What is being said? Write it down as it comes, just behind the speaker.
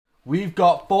We've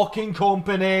got fucking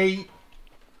company.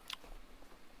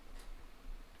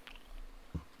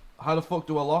 How the fuck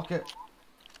do I lock it?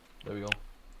 There we go.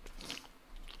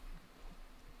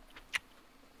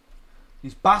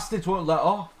 These bastards won't let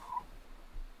off.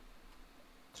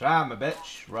 Try me,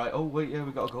 bitch. Right, oh wait, yeah,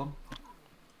 we got a gun.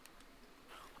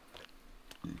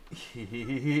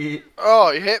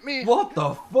 Oh, you hit me? What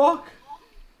the fuck?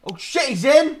 Oh shit, he's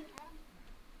in!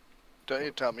 Don't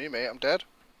you tell me, mate. I'm dead.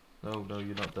 No, no,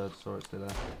 you're not dead. Sorry, stay there.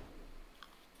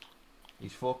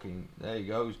 He's fucking... There you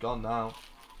go, he's gone now.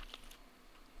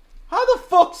 How the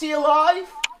fuck's he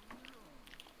alive?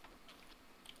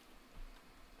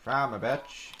 Try me,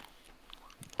 bitch.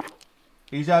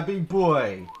 He's a big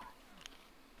boy.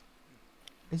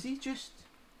 Is he just...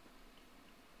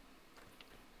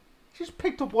 He just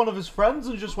picked up one of his friends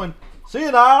and just went, see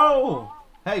you now!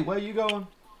 Hey, where are you going?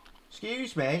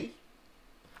 Excuse me?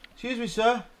 Excuse me,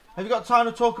 sir. Have you got time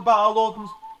to talk about our Lord and...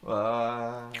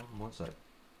 one sec.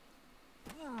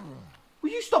 Will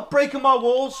you stop breaking my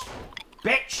walls?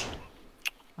 Bitch!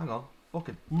 Hang on.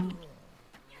 Fucking...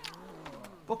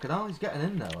 Fucking hell, he's getting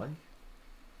in there, like.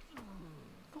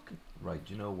 Fucking... Right,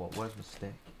 do you know what? Where's my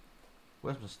stick?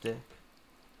 Where's my stick?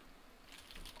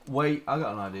 Wait, I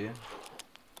got an idea.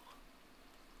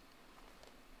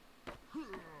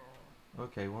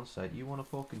 Okay, one sec. You wanna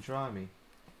fucking try me?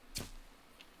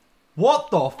 What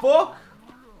the fuck?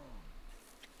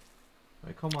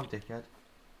 Right, come on, dickhead.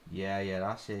 Yeah,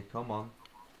 that's it. Come on.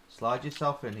 Slide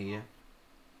yourself in here.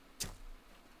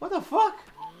 What the fuck?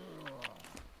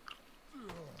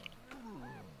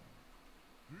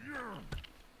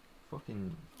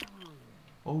 Fucking...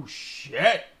 Oh,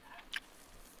 shit!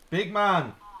 Big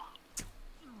man!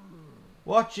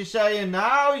 What you saying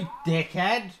now, you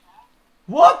dickhead?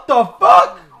 What the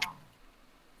fuck?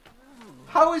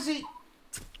 How is he...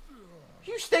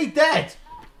 You stay dead!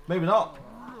 Maybe not.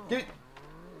 Dude.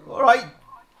 Alright.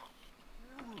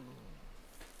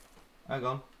 Hang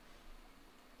on.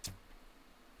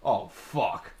 Oh,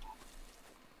 fuck.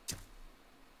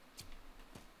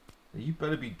 You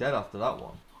better be dead after that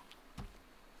one.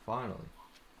 Finally.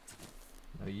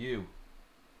 Now you.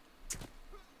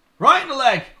 Right in the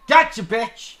leg! Gotcha,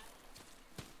 bitch!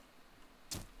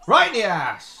 Right in the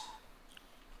ass!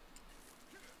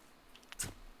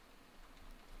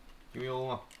 Give me all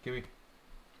more. Give me.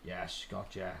 Yes,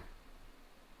 gotcha.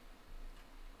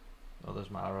 Oh, there's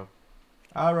my arrow.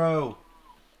 Arrow!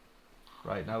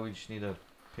 Right, now we just need to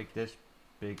pick this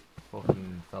big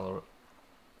fucking fella up.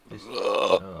 This,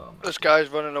 This guy's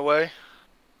running away.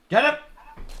 Get him!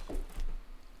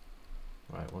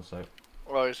 Right, one sec.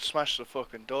 Well, he's smashed the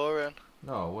fucking door in.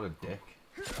 No, what a dick.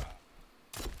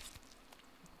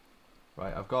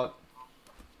 Right, I've got...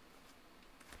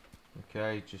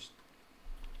 Okay, just...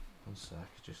 One sec,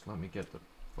 just let me get the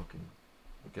fucking...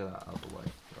 Get that out of the way.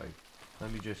 Right,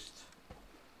 let me just...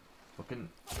 Fucking...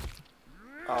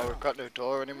 Oh, we've got no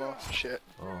door anymore. Shit.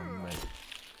 Oh, mate.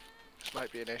 This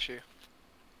might be an issue.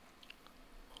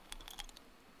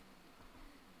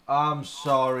 I'm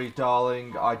sorry,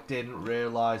 darling. I didn't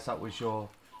realise that was your...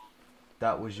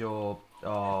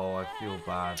 Oh, I feel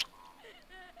bad.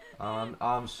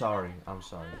 I'm sorry. I'm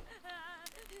sorry.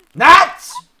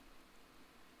 Nuts!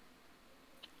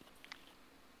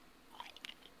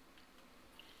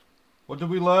 What did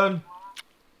we learn?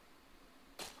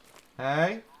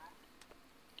 Hey?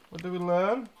 What did we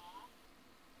learn?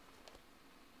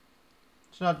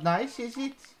 It's not nice, is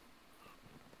it?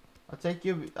 I'll take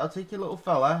your little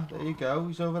fella. There you go.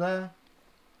 He's over there.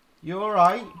 You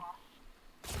alright?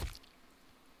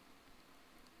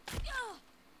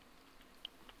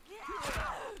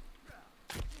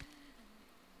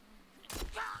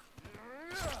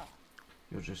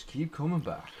 You'll just keep coming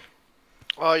back.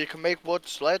 Oh, you can make wood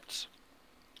sleds.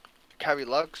 Carry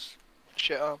logs.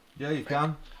 Shit on. Yeah, you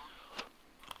can.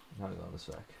 Hang on a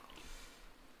sec.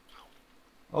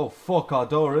 Oh, fuck, our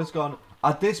door is gone.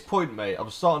 At this point, mate,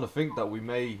 I'm starting to think that we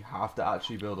may have to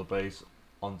actually build a base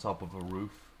on top of a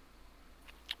roof.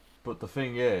 But the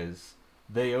thing is,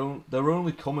 they're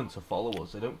only coming to follow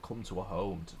us. They don't come to a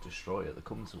home to destroy it. They're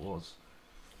coming to us.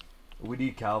 We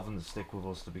need Calvin to stick with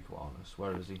us, to be quite honest.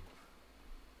 Where is he?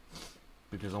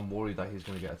 Because I'm worried that he's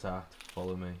going to get attacked.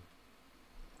 Follow me.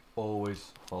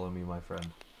 Always follow me, my friend.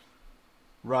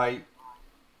 Right.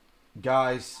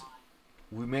 Guys,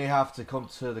 we may have to come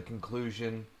to the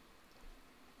conclusion.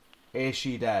 Is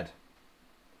she dead?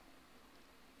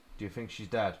 Do you think she's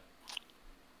dead?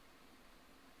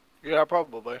 Yeah,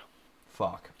 probably.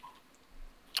 Fuck.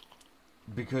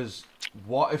 Because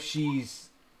what if she's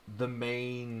the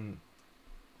main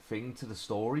thing to the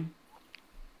story?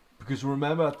 Because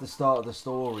remember at the start of the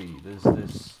story, there's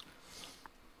this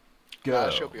girl.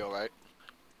 That should be alright.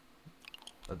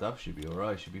 That should be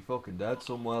alright. Should be fucking dead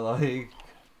somewhere, like.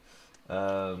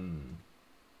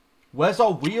 Where's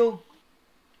our wheel?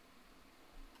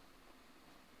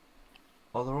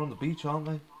 Oh, they're on the beach, aren't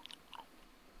they?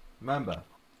 Remember,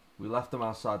 we left them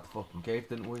outside the fucking cave,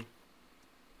 didn't we?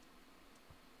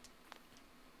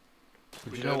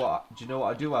 But do you know what? Do you know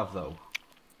what I do have though?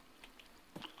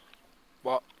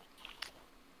 What?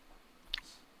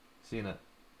 Seen it?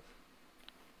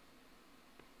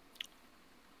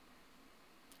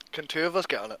 Can two of us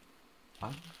get on it?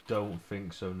 I don't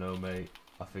think so, no, mate.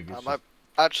 I think it's.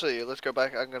 Actually, let's go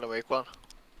back. I'm gonna make one.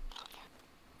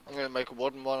 I'm gonna make a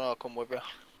wooden one. I'll come with you.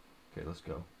 Okay, let's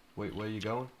go. Wait, where are you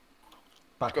going?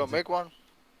 Back Go make one.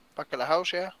 Back at the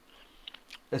house, yeah.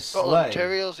 A Got all the sleigh.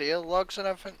 materials here, logs and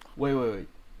everything. Wait.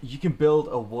 You can build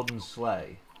a wooden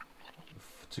sleigh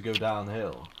to go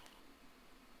downhill.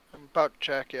 I'm about to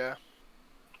check, yeah.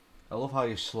 I love how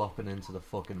you're slopping into the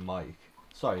fucking mic.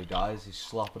 Sorry, guys, he's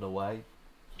slopping away.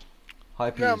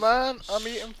 Hype. Yeah, man. I'm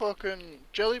eating fucking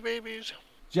jelly babies.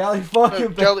 Jelly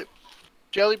fucking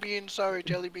jelly beans. Sorry,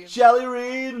 jelly beans. Jelly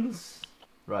beans.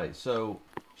 Right. So,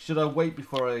 should I wait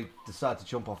before I decide to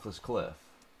jump off this cliff?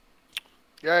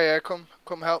 Yeah. Come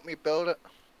help me build it.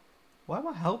 Why am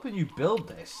I helping you build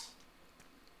this?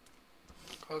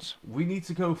 'Cause we need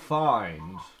to go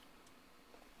find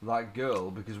that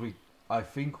girl because I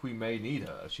think we may need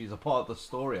her. She's a part of the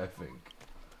story, I think.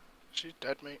 she's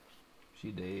dead, mate.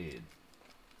 She did.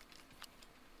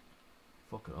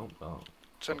 Fucking oh no.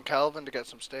 Send Calvin to get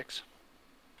some sticks.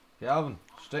 Calvin,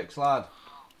 sticks, lad.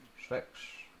 Sticks.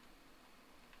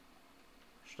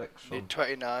 Sticks. Need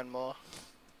 29 more.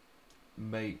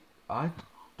 Mate, I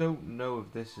don't know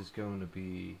if this is going to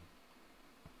be.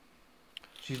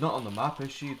 She's not on the map,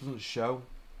 is she? It doesn't show.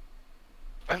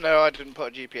 No, I didn't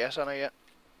put a GPS on her yet.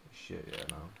 Shit, yeah,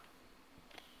 no.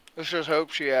 Let's just hope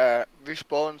she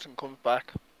respawns and comes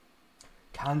back.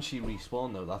 Can she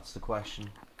respawn though? That's the question.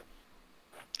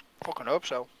 Fucking hope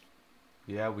so.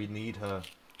 Yeah, we need her.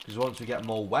 Because once we get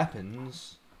more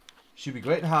weapons, she'd be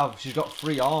great to have. She's got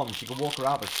 3 arms. She can walk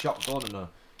around with a shotgun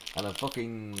and a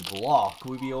fucking Glock.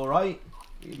 We'd be alright.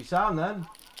 We'd be sound then.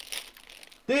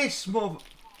 This mother...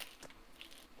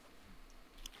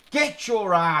 Get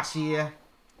your ass here.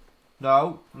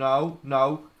 No.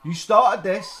 You started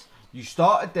this.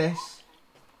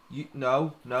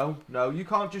 No. You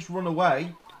can't just run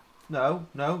away. No.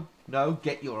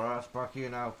 Get your ass back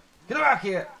here now. Get back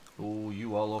here. Oh,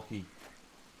 you are lucky.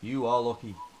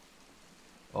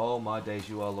 Oh my days,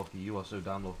 you are lucky. You are so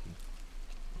damn lucky.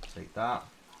 Take that.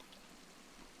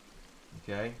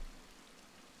 Okay.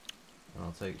 And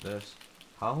I'll take this.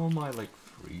 How am I like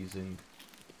freezing?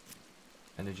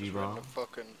 Energy bar.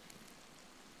 Fucking.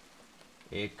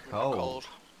 It's cold.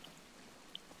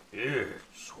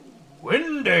 It's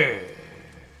windy.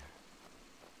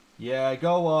 Yeah,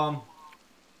 go on.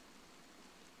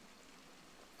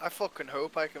 I fucking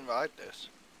hope I can ride this.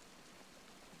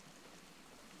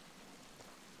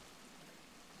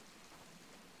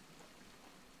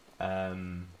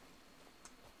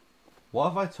 What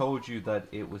have I told you that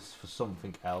it was for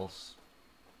something else?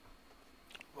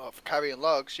 Well, for carrying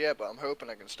logs, yeah, but I'm hoping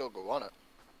I can still go on it.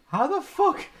 How the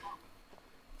fuck?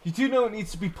 You do know it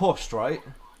needs to be pushed, right?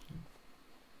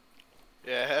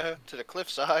 Yeah, to the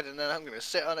cliffside, and then I'm gonna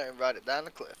sit on it and ride it down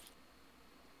the cliff.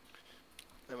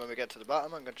 Then when we get to the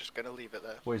bottom, I'm just gonna leave it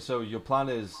there. Wait, so your plan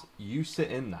is you sit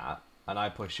in that and I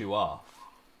push you off?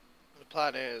 The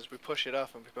plan is we push it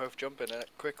off and we both jump in it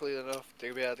quickly enough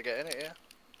to be able to get in it, yeah?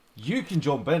 You can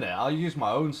jump in it. I'll use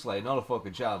my own sleigh. Not a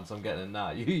fucking chance I'm getting in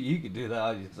that. You can do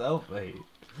that yourself, mate.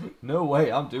 No way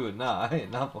I'm doing that. I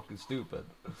ain't that fucking stupid.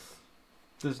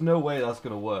 There's no way that's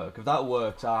gonna work. If that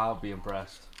works, I'll be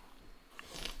impressed.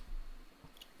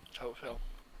 Let's hope so.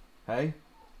 Hey?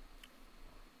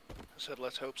 I said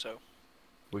let's hope so.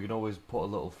 We can always put a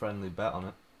little friendly bet on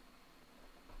it.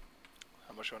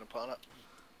 How much you want to put on it?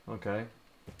 Okay.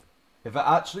 If it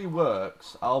actually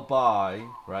works, I'll buy,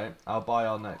 right? I'll buy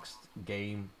our next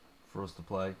game for us to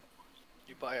play.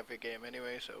 You buy every game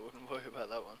anyway, so I wouldn't worry about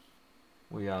that one.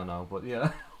 Well, yeah, I know, but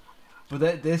yeah.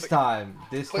 But this time.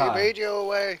 Put your radio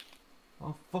away.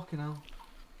 Oh, fucking hell.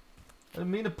 I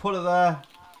didn't mean to put it there.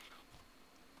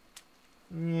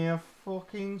 Yeah,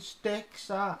 fucking sticks,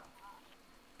 that.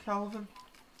 Calvin.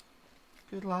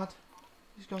 Good lad.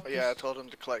 He's got Yeah, I told him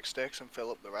to collect sticks and fill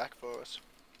up the rack for us.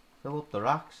 Fill up the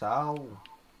racks, ow.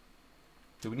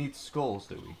 Do we need skulls,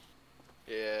 do we?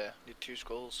 Yeah, need 2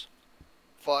 skulls.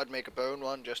 Thought I'd make a bone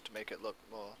one just to make it look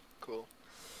more cool.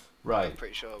 Right. I'm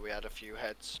pretty sure we had a few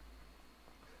heads.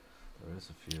 There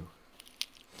is a few.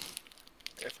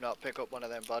 If not, pick up one of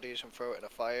them bodies and throw it in a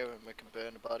fire and we can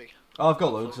burn the body. Oh, I've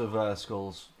got loads of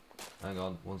skulls. Hang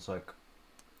on, one sec.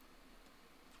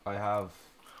 I have,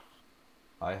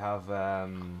 there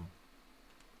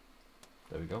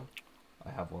we go. I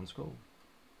have one skull.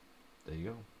 There you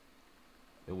go.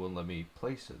 It wouldn't let me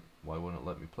place it. Why wouldn't it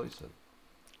let me place it?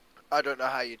 I don't know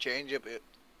how you change it, but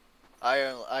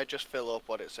I just fill up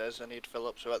what it says I need to fill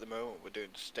up, so at the moment we're doing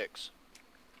sticks.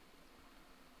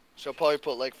 So I'll probably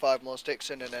put like 5 more sticks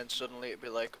in and then suddenly it'd be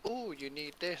like, oh, you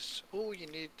need this, oh, you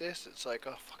need this. It's like,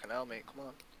 oh, fucking hell, mate, come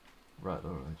on. Right,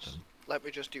 alright then. Let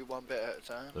me just do one bit at a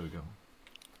time. There we go.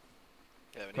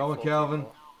 Yeah, we need Come on, 14 Calvin.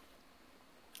 more.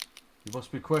 You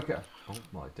must be quicker. Oh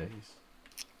my days.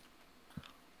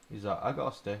 He's like, I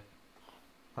got a stick.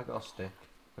 I got a stick.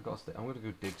 I got a stick. I'm gonna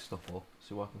go dig stuff up,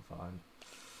 see what I can find.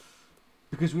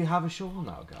 Because we have a shovel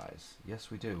now, guys. Yes,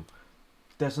 we do.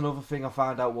 There's another thing I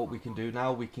found out what we can do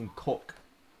now. We can cook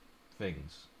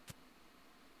things.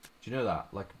 Do you know that?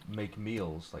 Like make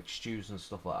meals, like stews and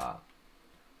stuff like that.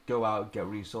 Go out, get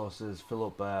resources, fill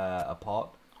up a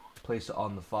pot, place it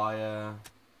on the fire,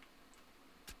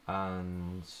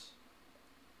 and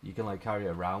you can like carry it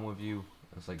around with you.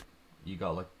 It's like you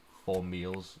got like 4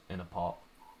 meals in a pot.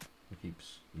 It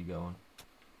keeps you going.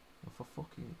 Oh, for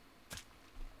fucking.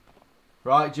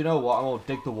 Right, do you know what? I'm gonna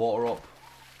dig the water up.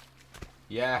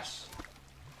 Yes.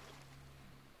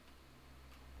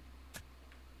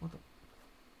 What the?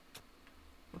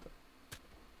 What the?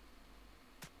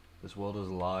 This world is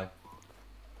a lie.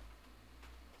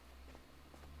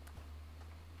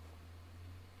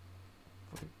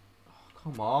 Fucking. Oh,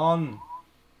 come on,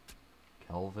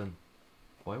 Kelvin.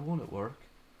 Why won't it work?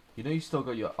 You know you still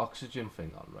got your oxygen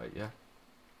thing on, right? Yeah.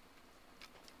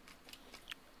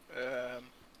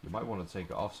 You might want to take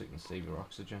it off so you can save your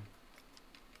oxygen.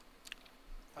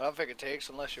 I don't think it takes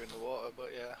unless you're in the water, but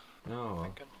yeah.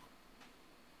 No.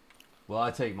 Well,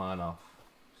 I take mine off.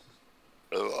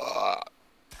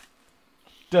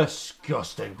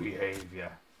 Disgusting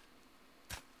behavior.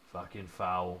 Fucking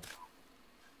foul.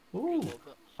 Ooh.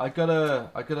 I got a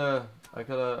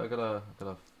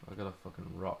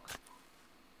fucking rock.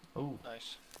 Oh.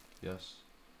 Nice. Yes.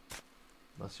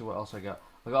 Let's see what else I got.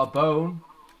 I got a bone.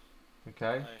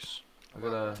 Okay. Nice. I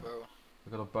got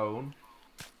a bone.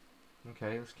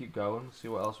 Okay, let's keep going. See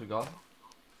what else we got.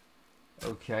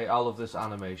 Okay, I love this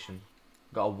animation.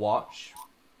 Got a watch.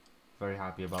 Very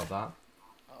happy about that.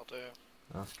 I'll do.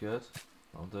 That's good.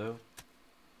 I'll do.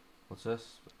 What's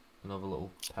this? Another little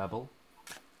pebble.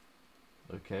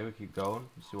 Okay, we keep going.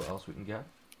 Let's see what else we can get.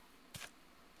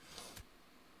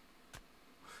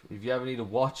 If you ever need a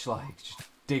watch, like, just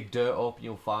dig dirt up and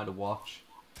you'll find a watch.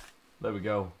 There we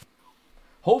go.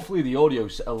 Hopefully the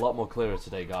audio's a lot more clearer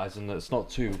today, guys, and it's not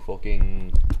too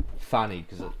fucking fanny,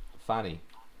 because it fanny.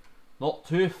 Not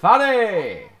too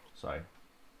fanny! Sorry.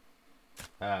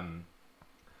 Yeah,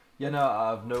 no,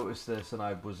 I've noticed this, and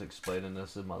I was explaining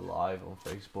this in my live on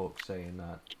Facebook, saying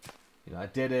that, you know, I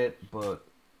did it, but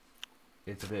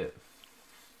it's a bit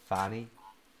fanny.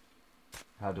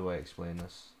 How do I explain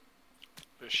this?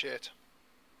 It's shit.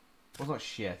 Well, it's not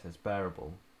shit, it's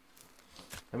bearable.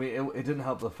 I mean, it didn't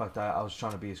help the fact that I was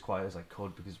trying to be as quiet as I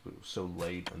could because it was so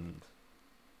late and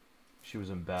she was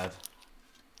in bed.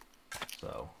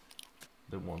 So,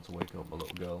 didn't want to wake up my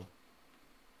little girl.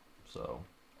 So,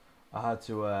 I had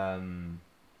to,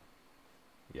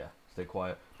 yeah, stay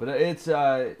quiet. But it's,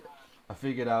 I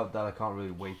figured out that I can't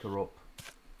really wake her up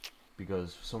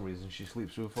because for some reason she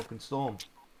sleeps through a fucking storm.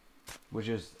 Which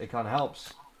is, it kind of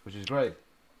helps, which is great.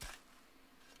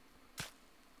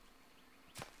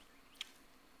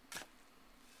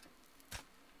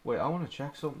 Wait, I want to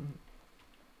check something.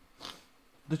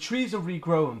 The trees are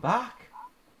regrowing back.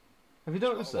 Have you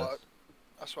noticed this?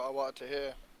 That's what I wanted to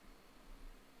hear.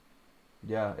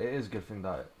 Yeah, it is a good thing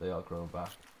that they are growing back.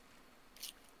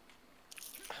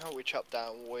 We chopped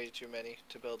down way too many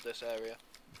to build this area.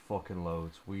 Fucking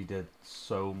loads. We did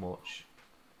so much.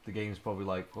 The game's probably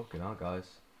like, fucking hell, guys.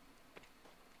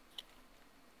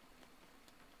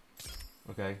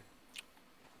 Okay.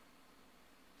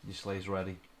 Your sleigh's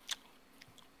ready.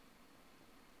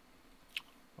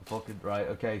 Fucking right.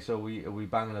 Okay, so are we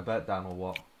banging a bet down or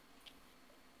what?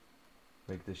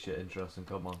 Make this shit interesting.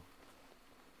 Come on.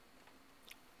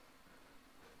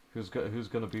 Who's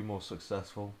gonna be more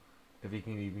successful if he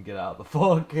can even get out of the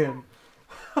fucking?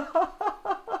 Do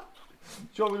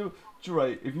you want me to?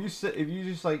 Right. If you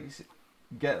just like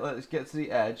let's get to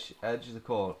the edge of the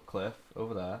cliff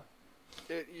over there.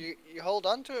 You hold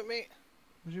on to it, mate.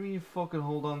 What do you mean you fucking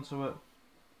hold on to it?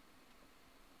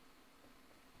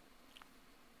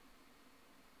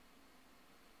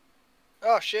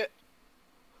 Oh shit.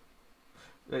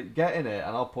 Get in it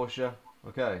and I'll push you.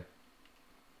 Okay.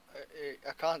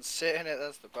 I can't sit in it,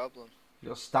 that's the problem. You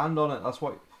gotta stand on it, that's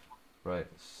what... Right,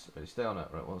 stay on it.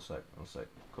 Right, one sec.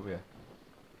 Come here.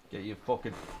 Get your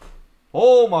fucking...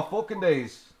 Oh, my fucking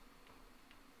days!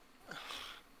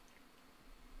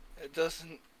 It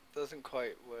doesn't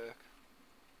quite work.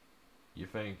 You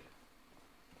think?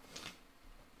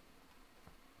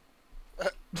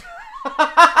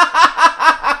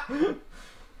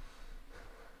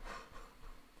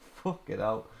 Fuck it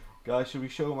out. Guys, should we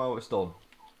show them how it's done?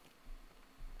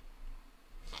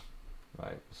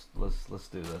 Right, let's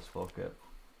do this, fuck it.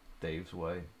 Dave's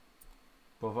way.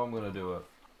 But if I'm gonna do it,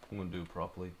 I'm gonna do it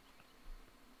properly.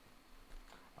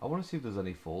 I wanna see if there's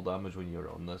any fall damage when you're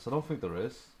on this. I don't think there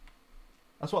is.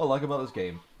 That's what I like about this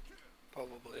game.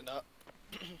 Probably not.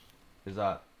 Is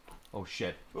that... Oh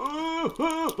shit.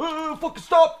 Fucking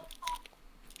stop!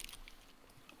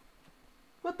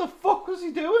 What the fuck was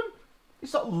he doing? He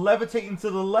started levitating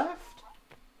to the left.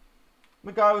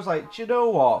 The guy was like, do you know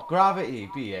what? Gravity,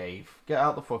 behave. Get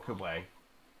out the fucking way.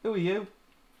 Who are you?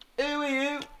 Who are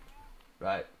you?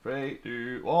 Right, 3,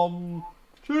 2, 1,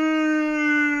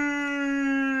 change!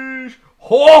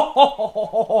 Oh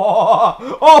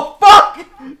fuck!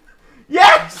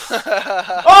 Yes!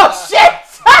 Oh shit!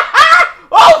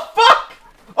 Oh fuck!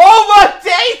 Oh my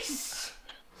days!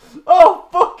 Oh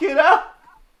fucking hell!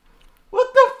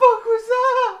 What the fuck was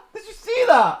that? Did you see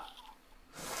that?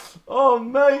 Oh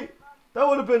mate, that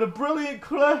would have been a brilliant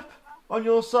clip on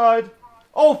your side.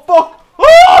 Oh fuck!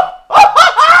 Oh!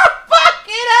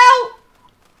 Fucking hell!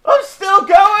 I'm still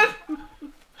going!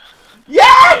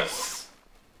 Yes!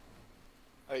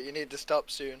 Oh, you need to stop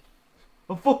soon.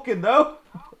 I fucking know.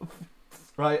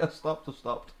 Right, I stopped.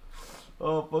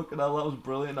 Oh fucking hell, that was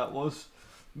brilliant, that was.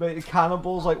 Mate, the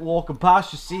cannibals like walking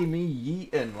past, you see me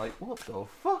yeeting, like, what the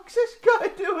fuck's this guy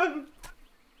doing?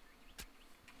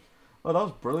 Oh, that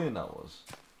was brilliant, that was.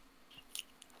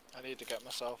 I need to get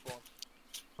myself one.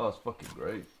 Oh, it's fucking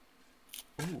great.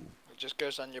 Ooh. It just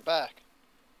goes on your back.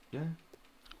 Yeah.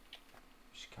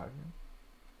 You should carry it.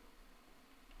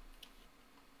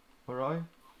 Alright.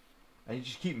 And you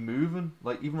just keep moving,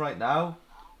 like, even right now,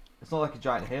 it's not like a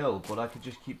giant hill, but I could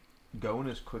just keep going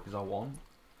as quick as I want.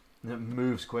 And it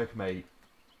moves quick, mate.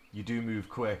 You do move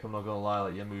quick, I'm not gonna lie,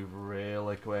 like, you move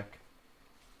really quick.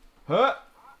 Huh!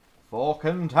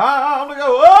 Fucking time to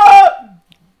go up!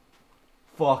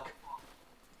 Fuck.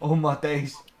 Oh my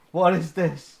days. What is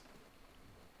this?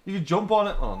 You can jump on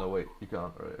it. Oh no, wait, you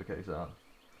can't. Right, okay, so.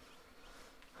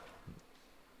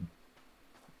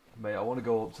 Mate, I want to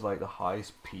go up to like the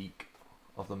highest peak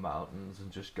of the mountains and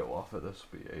just go off at this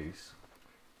speed.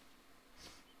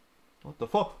 What the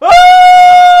fuck?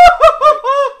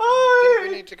 Think we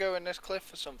need to go in this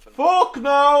cliff or something? Fuck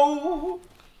no!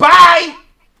 Bye!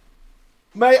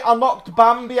 Mate, I knocked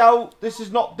Bambi out. This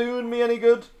is not doing me any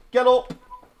good. Get up!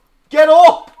 Get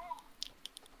up!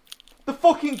 The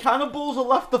fucking cannibals have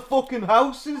left the fucking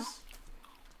houses.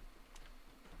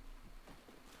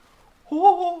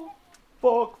 Oh,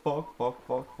 fuck.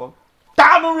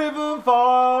 Down the river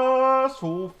fast.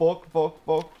 Oh, fuck.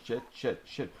 Shit.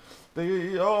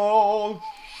 Oh,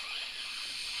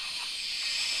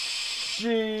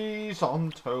 cheese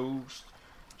on toast.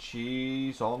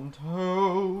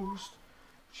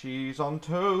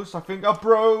 I think I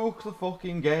broke the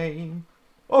fucking game.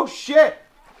 Oh shit!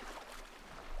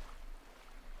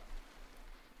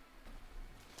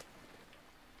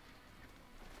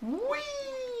 Whee!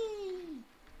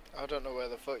 I don't know where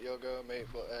the fuck you're going, mate,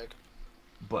 but egg.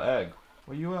 But egg,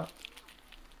 where you at?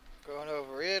 Going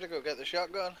over here to go get the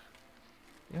shotgun.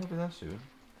 Yeah, I'll be there soon.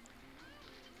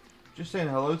 Just saying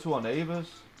hello to our neighbours.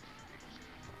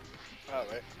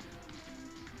 Alright.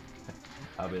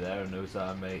 I'll be there in no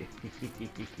time, mate.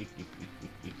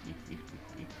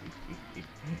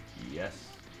 Yes.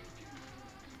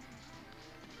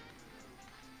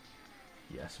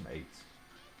 Yes, mate.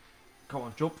 Come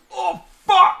on, jump. Oh,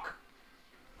 fuck!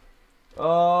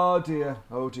 Oh dear.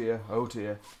 Oh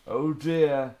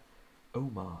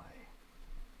my.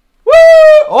 Woo!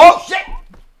 Oh shit!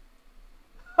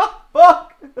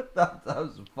 Fuck! that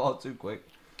was far too quick.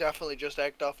 Definitely just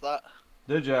egged off that.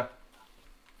 Did ya?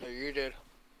 No, you did.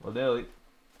 Well, nearly.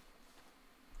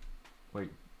 Wait,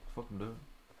 what the fuck am I doing?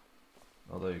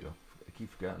 Oh, there you go. I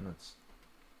keep forgetting it's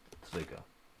Trigger.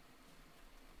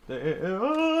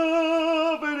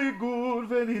 Oh, very good,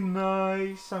 very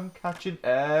nice. I'm catching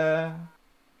air.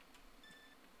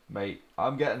 Mate,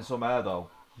 I'm getting some air though.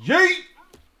 Yeet!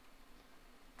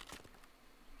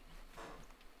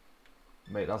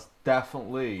 Mate, that's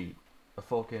definitely a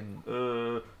fucking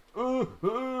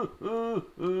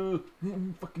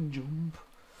fucking jump.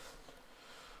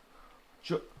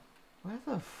 Where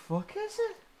the fuck is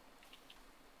it?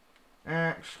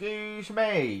 Excuse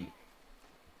me.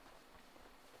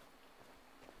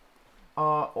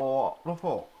 What the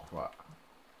fuck? Right.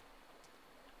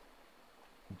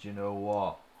 Do you know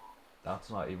what? That's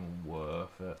not even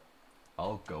worth it.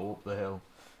 I'll go up the hill.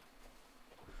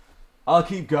 I'll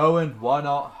keep going. Why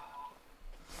not?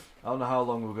 I don't know how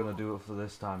long we're going to do it for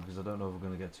this time, because I don't know if we're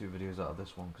going to get 2 videos out of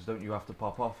this one. Because don't you have to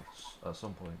pop off at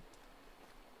some point?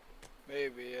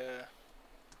 Maybe, yeah.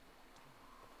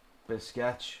 Bit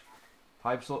sketch.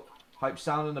 Hype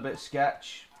sounding a bit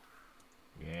sketch.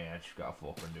 Yeah, just gotta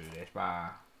fucking do this, bah.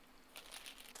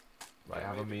 Right, Yeah,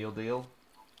 have a maybe. meal deal.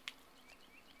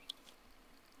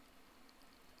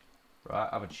 Right,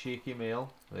 have a cheeky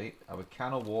meal. Right, have a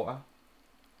can of water.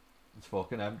 It's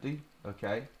fucking empty.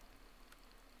 Okay.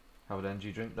 Have an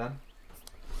energy drink then.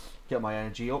 Get my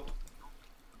energy up.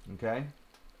 Okay.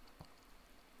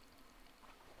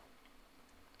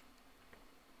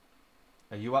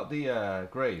 Are you at the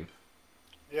grave?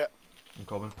 Yeah. I'm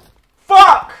coming.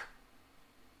 Fuck!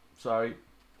 Sorry.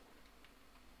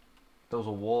 There was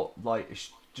a wall, like,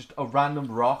 it's just a random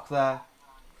rock there.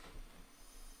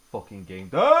 Fucking game.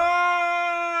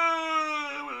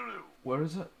 Where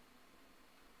is it?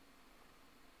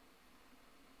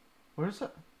 Where is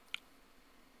it?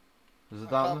 Is it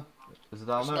down there? Is it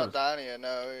down there? It's not down here,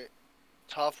 no.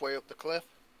 It's halfway up the cliff.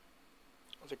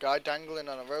 There's a guy dangling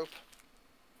on a rope.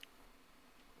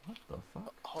 What the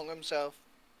fuck? Hung himself.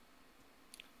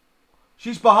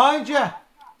 She's behind you!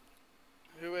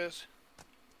 Who is?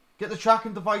 Get the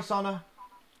tracking device on her.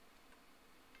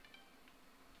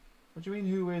 What do you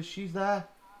mean, who is? She's there.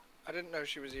 I didn't know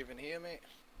she was even here, mate.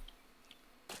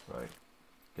 Right.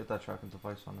 Get that tracking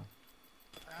device on her.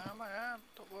 I am.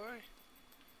 Don't worry.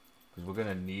 Because we're going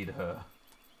to need her.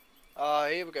 Ah,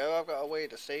 here we go. I've got a way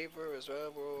to save her as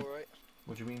well. We're alright.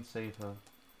 What do you mean, save her?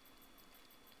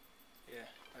 Yeah,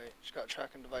 right. She's got a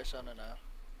tracking device on her now.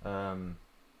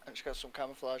 And she's got some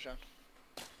camouflage on.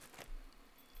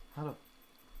 How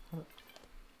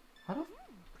do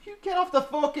you get off the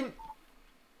fucking...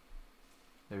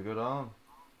 There we go down.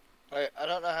 Right, I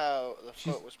don't know how the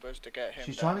foot was supposed to get him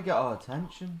She's down. trying to get our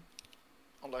attention.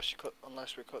 Unless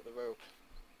we cut the rope.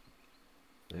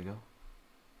 There you go.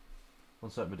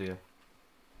 One sec, my dear.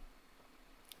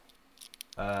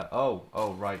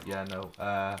 Oh, right, yeah, no.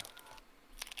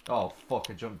 Oh, fuck,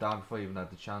 I jumped down before I even had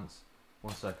the chance.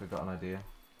 One sec, I got an idea.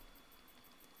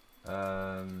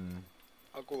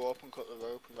 I'll go up and cut the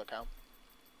rope if I can.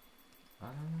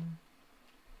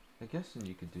 I guessing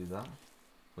you could do that.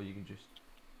 Or you can just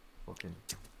fucking...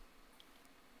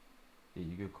 Yeah,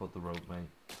 you go cut the rope, mate.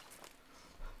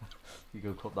 You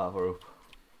go cut that rope.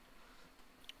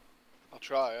 I'll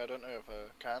try, I don't know if I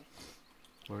can.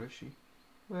 Where is she?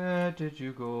 Where did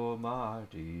you go, my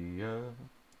dear?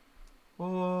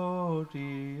 Oh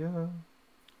dear.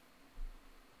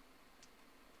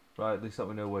 Right, at least that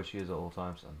we know where she is at all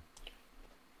times then.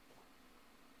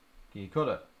 Can you cut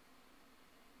it?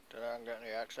 Don't know, I'm getting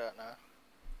the axe out now.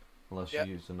 Unless Yep.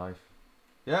 you use a knife.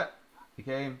 Yeah, he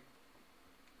came.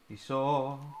 He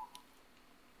saw.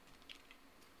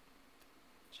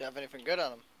 Do you have anything good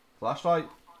on him? Flashlight.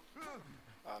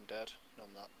 Oh, I'm dead. No,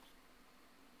 I'm not.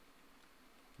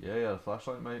 Yeah, a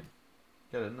flashlight, mate.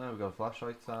 Get in there, we've got a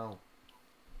flashlight towel.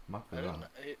 Map I it didn't, on.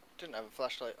 he didn't have a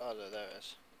flashlight. Oh, there it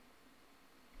is.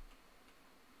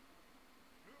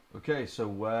 Okay, so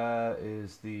where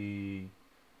is the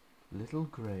little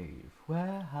grave?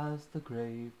 Where has the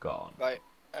grave gone? Right,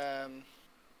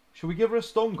 Should we give her a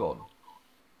stun gun?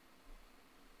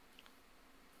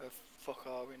 where the fuck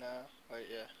are we now? Right,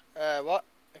 yeah. What?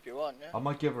 If you want, yeah. I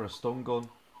might give her a stun gun.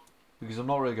 Because I'm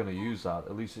not really going to use that.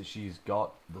 At least she's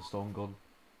got the stun gun.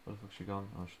 Where the fuck's she gone?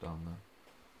 Oh, she's down there.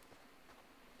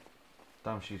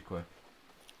 Damn, she's quick.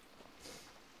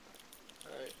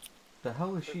 Right. The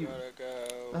hell is We she? gotta go.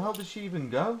 The hell did she even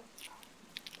go?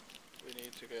 We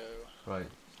need to go. Right,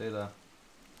 stay there.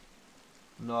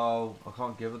 No, I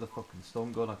can't give her the fucking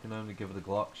stun gun. I can only give her the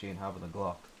Glock. She ain't having the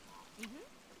Glock.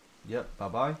 Yep, bye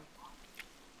bye.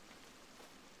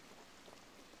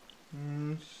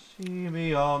 See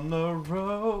me on the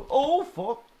road. Oh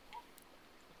fuck!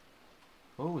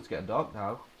 Oh, it's getting dark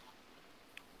now.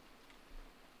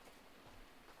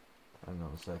 Hang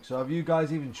on a sec. So have you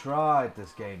guys even tried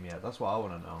this game yet? That's what I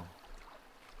want to know.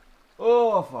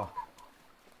 Oh fuck!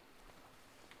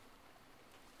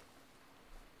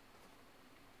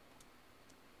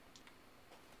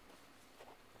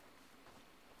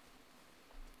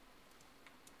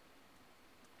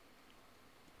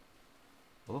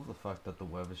 I love the fact that the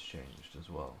weather's changed as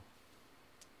well.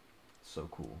 It's so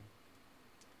cool.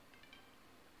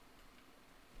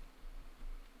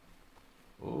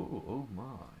 Oh, oh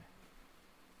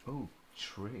my. Oh,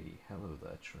 tree. Hello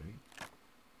there, tree.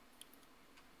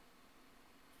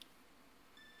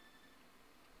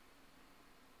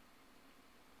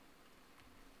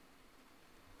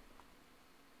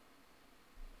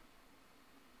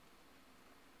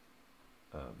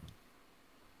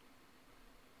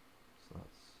 So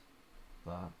that's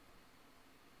that.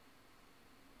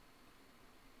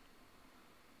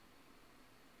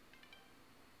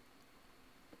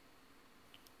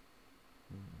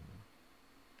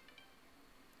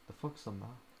 The fuck's on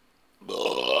that?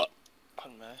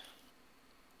 Pardon me.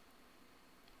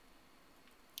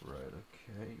 Right,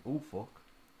 okay. Oh, fuck.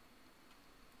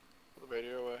 Put the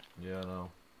radio away. Yeah, I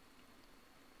know.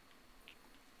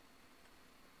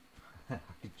 I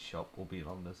could chop while being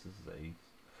on this. This is ace.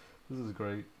 This is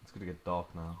great. It's gonna get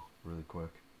dark now, really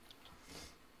quick.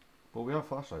 But we have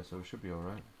flashlights, so we should be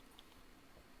alright.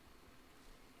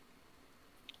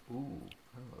 Ooh,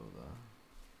 hello there.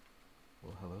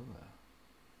 Well, hello there.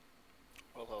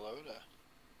 Well, hello there.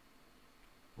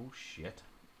 Oh, shit.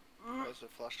 Where's the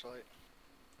flashlight?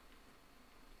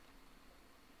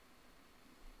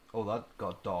 Oh, that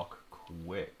got dark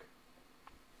quick.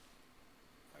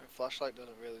 I mean, flashlight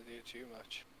doesn't really do too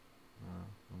much.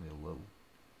 Only a little.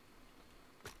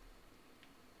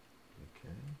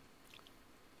 Okay.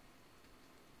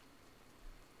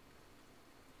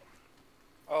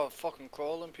 Oh, fucking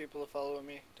crawling people are following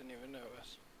me. Didn't even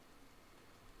notice.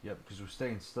 Yep, because we're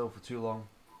staying still for too long.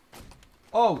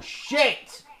 Oh,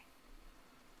 shit!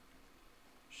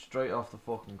 Straight off the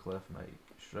fucking cliff, mate.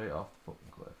 Straight off the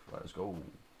fucking cliff. Right, let's go.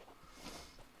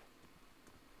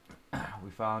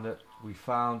 We found it. We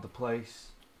found the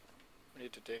place. We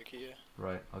need to dig here.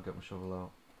 Right, I'll get my shovel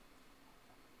out.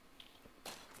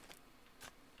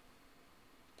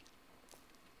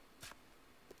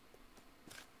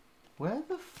 Where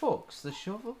the fuck's the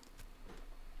shovel?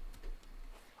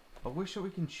 I wish that we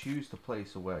can choose the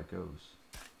place or where it goes.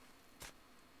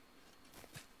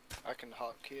 I can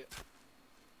hotkey it.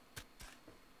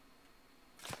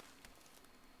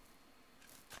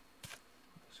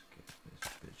 Let's get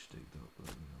this bitch digged up.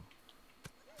 There we go.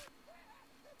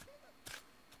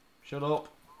 Shut up!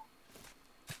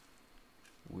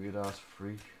 Weird ass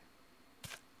freak.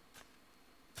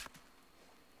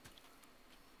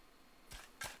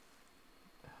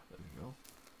 There we go.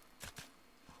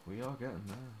 We are getting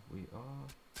there. We are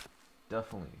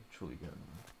definitely, truly getting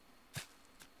there.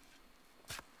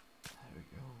 There we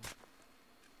go.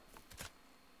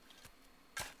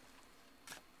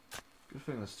 Good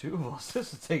thing there's two of us.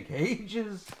 This will take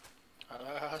ages.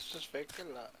 I was just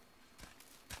thinking that.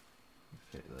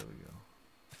 Okay, there we go.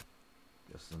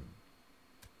 Guess then.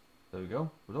 There we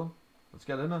go. We're done. Let's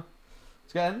get in there.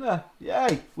 Let's get in there.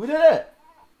 Yay! We did it!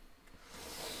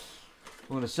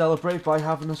 We're going to celebrate by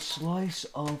having a slice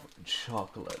of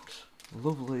chocolate.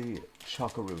 Lovely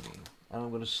chocaroony. And I'm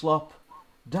going to slop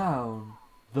down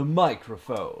the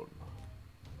microphone.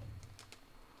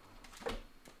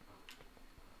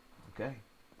 Okay.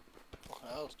 Fucking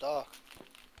hell, it's dark.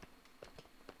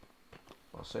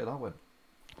 I'll say that one.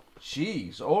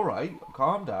 Jeez, alright.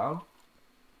 Calm down.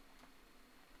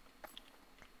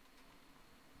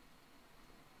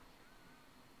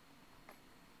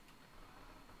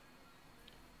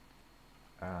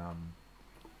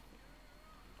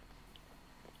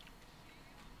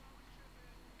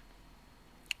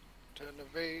 Turn the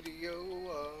radio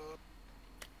up.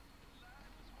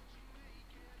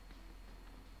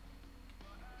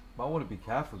 I want to be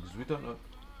careful because we don't know.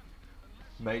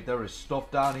 Mate, there is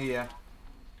stuff down here.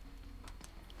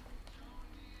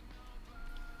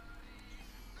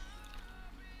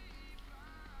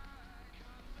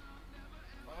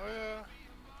 Oh yeah.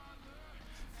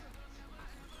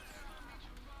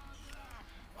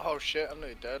 Oh shit, I'm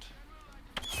nearly dead.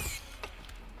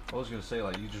 I was going to say,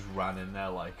 like, you just ran in there,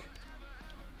 like,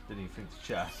 didn't even think to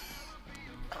check.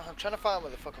 I'm trying to find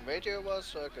where the fucking radio was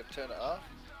so I could turn it off.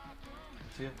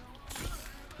 See it?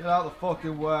 Get out of the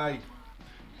fucking way!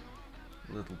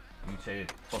 Little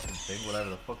mutated fucking thing, whatever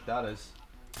the fuck that is.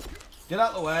 Get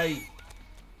out of the way!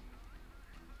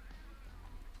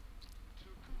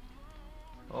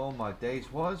 Oh my days,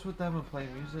 what is with them and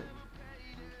playing music?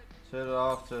 Turn it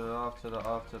off, turn it off, turn it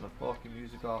off, turn the fucking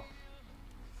music off.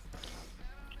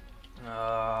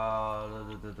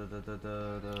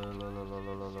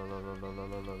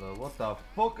 What the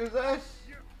fuck is this?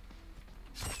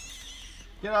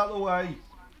 Get out of the way!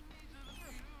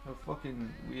 A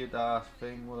fucking weird ass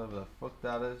thing, whatever the fuck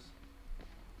that is.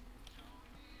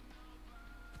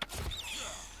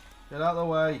 Get out of the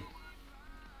way!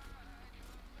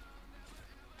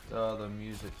 Oh, the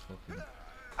music's fucking.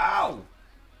 Ow!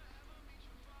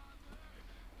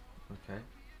 Okay.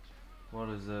 What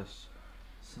is this?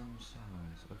 Some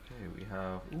size. Okay, we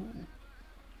have. Ooh.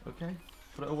 Okay.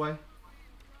 Put it away.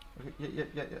 Okay.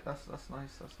 Yeah. That's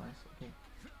nice. That's nice. Okay.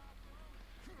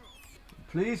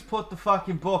 Please put the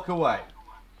fucking book away.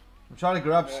 I'm trying to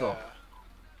grab stuff.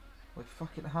 Like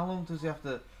fucking. How long does he have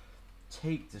to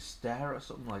take to stare at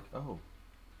something like? Oh,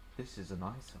 this is an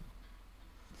item.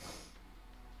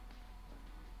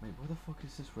 Wait, where the fuck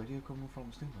is this radio coming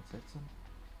from? Sting, that's it, son.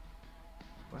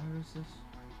 Where is this?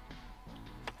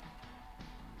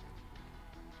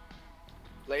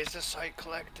 Laser sight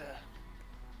collector.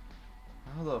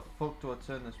 How the fuck do I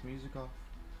turn this music off?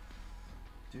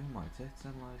 Doing my tits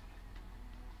and like.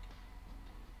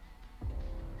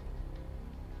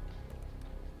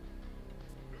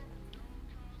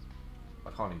 I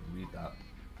can't even read that.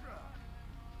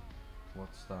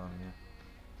 What's down here?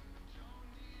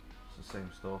 It's the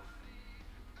same stuff.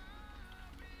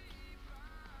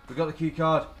 We got the key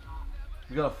card.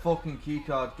 We got a fucking key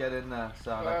card. Get in there,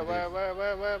 Sam.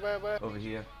 Where? Over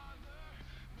here.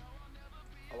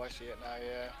 Oh, I see it now,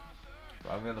 yeah.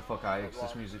 Right, I'm getting the fuck out of here because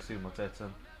this music's doing my tits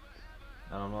in.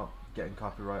 And I'm not getting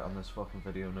copyright on this fucking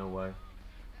video, no way.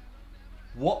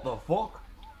 What the fuck?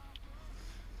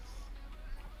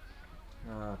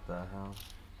 What the hell?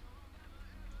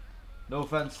 No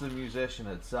offense to the musician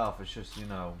itself, it's just, you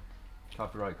know,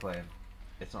 copyright claim.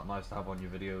 It's not nice to have on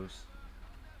your videos.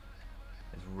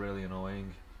 It's really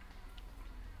annoying.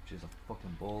 Which is a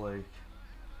fucking ball ache.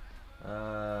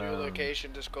 New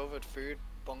location discovered, food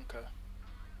bunker.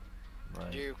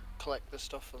 Right. Did you collect the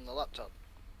stuff from the laptop?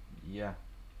 Yeah.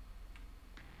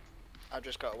 I've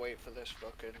just got to wait for this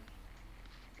fucking...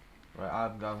 Right,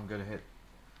 I'm gonna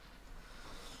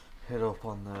hit up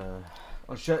on the...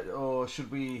 Or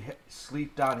should we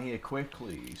sleep down here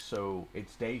quickly so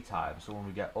it's daytime, so when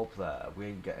we get up there we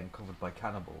ain't getting covered by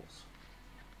cannibals?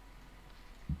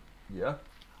 Yeah?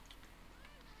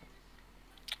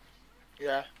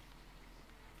 Yeah.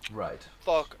 Right.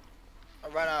 Fuck. I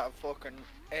ran out of fucking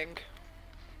ink.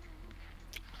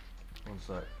 One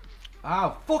sec.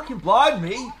 Ah, fucking blind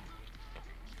me!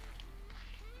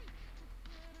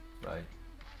 Right.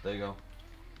 There you go.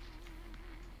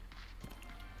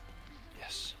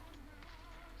 Yes.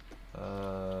 Can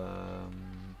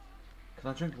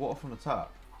I drink water from the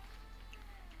tap?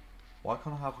 Why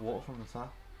can't I have water from the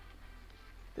tap?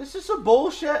 This is some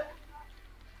bullshit!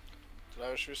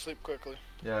 So should we sleep quickly?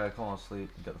 Yeah, come on, sleep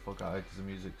and get the fuck out of here because the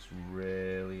music's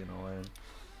really annoying.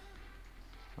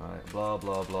 Right, blah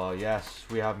blah blah. Yes,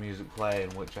 we have music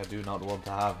playing, which I do not want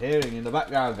to have hearing in the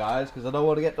background, guys, because I don't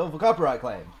want to get done for copyright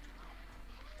claim.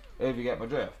 If you get my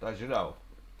drift, as you know.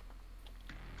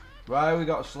 Right, we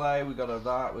got a sleigh, we got a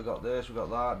that, we got this, we got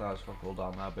that. No, it's fuck all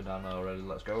down now. I've been down there already.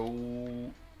 Let's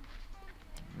go.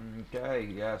 Okay,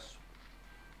 yes.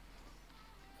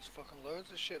 There's fucking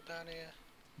loads of shit down here.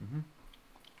 Mhm.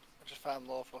 I just found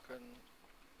more fucking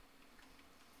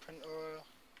printer oil.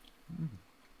 Mm.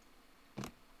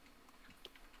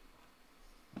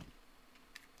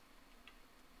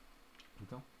 We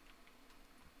go.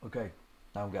 Okay,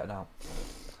 now I'm getting out.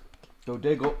 Go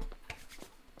dig up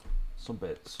some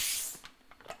bits.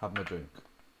 Have my drink.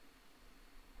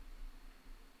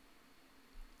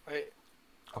 Wait,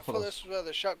 I I thought this was where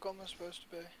the shotgun was supposed to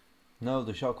be. No,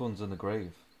 the shotgun's in the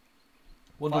grave.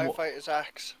 Wonder Firefighter's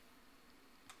axe.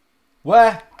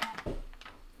 Where?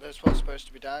 That's what's supposed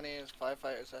to be down here, is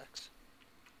firefighter's axe.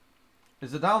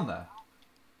 Is it down there?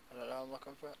 I don't know, I'm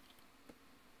looking for it.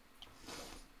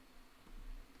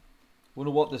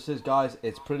 Wonder what this is, guys.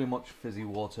 It's pretty much fizzy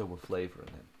water with flavour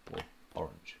in it. Or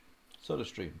orange. Soda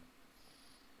stream.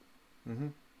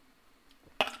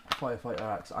 Firefighter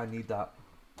axe. I need that.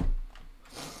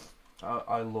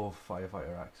 I love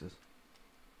firefighter axes.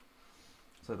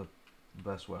 It's like the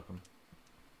best weapon.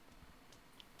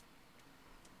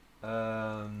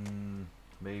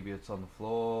 Maybe it's on the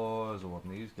floor. Is it one of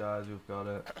these guys who've got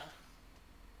it?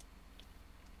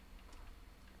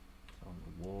 It's on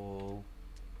the wall.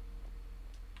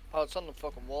 Oh, it's on the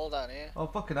fucking wall down here. Oh,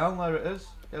 fucking hell, there it is.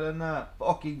 Get in there.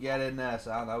 Fucking get in there,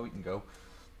 Sam. Now we can go.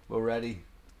 We're ready.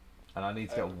 And I need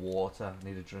to get water. I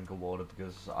need a drink of water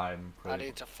because I'm pretty... I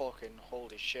need to fucking...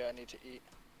 Holy shit, I need to eat.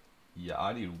 Yeah,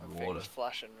 I need My water. thing's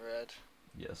flashing red.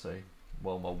 Yeah, see.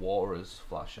 Well, my water is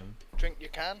flashing. Drink you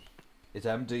can? It's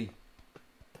empty.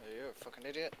 Oh, you're a fucking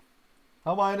idiot.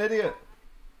 How am I an idiot?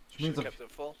 Which Should means have kept it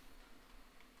full.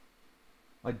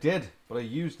 I did, but I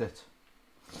used it.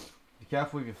 Be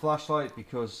careful with your flashlight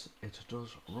because it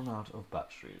does run out of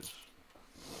batteries.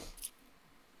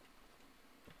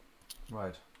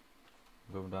 Right.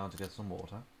 I'm going down to get some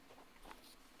water.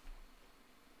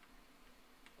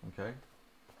 Okay.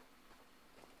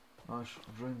 Nice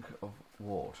drink of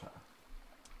water.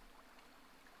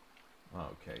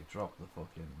 Okay, drop the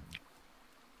fucking...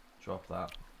 Drop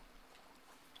that.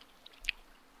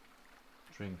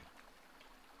 Drink.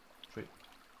 Drink.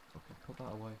 Okay, put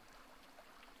that away.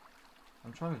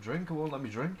 I'm trying to drink, it won't let me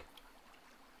drink.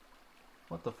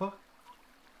 What the fuck?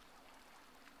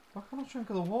 Why can't I drink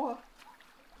of the water?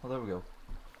 Oh, there we go.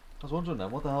 I was wondering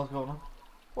then, what the hell's going on?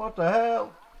 What the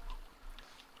hell?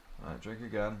 Alright, drink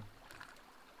again.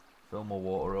 Fill my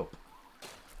water up.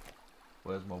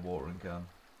 Where's my watering can?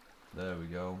 There we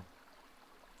go.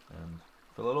 And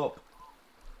fill it up.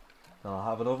 Then I'll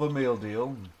have another meal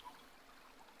deal.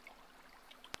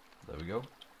 There we go.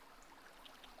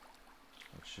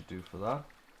 That should do for that.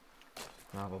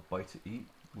 Gonna have a bite to eat.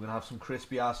 We're gonna have some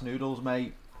crispy ass noodles,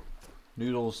 mate.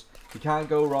 Noodles. You can't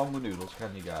go wrong with noodles,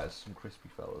 can you guys? Some crispy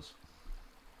fellas.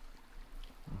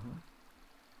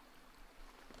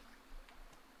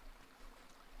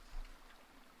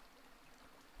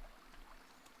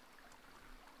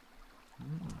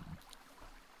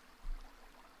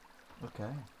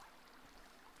 Okay.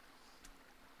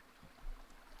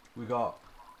 We got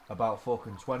about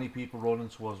fucking 20 people running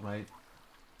to us, mate.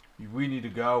 We need to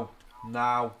go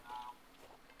now.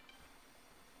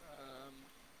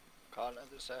 Can't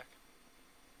at the sec.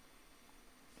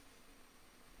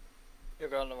 You're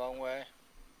going the wrong way.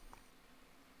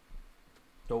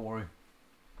 Don't worry.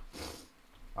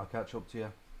 I'll catch up to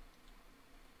you.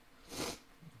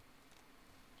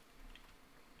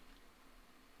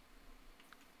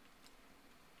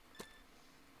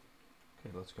 Okay,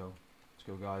 let's go. Let's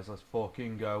go, guys. Let's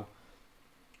fucking go.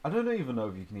 I don't even know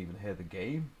if you can even hear the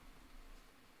game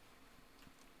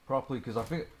properly, because I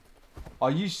think...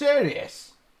 Are you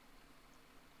serious?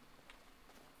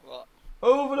 What?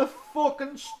 Over the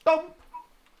fucking stump!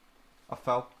 I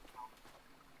fell.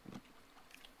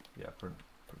 Yeah, print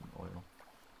oil.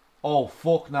 Oh,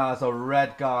 fuck, nah, there's a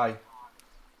red guy.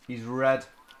 He's red.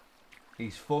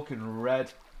 He's fucking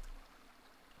red.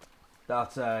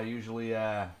 That usually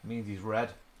means he's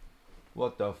red.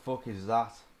 What the fuck is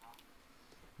that?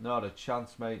 Not a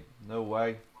chance, mate. No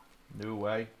way. No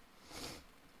way.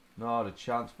 Not a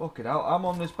chance. Fucking hell. I'm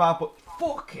on this path, but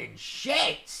fucking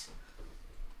shit!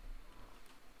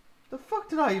 The fuck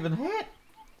did I even hit?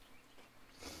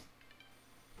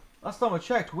 Last time I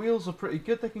checked, wheels are pretty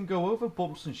good. They can go over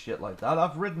bumps and shit like that.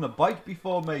 I've ridden a bike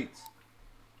before, mate.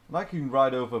 And I can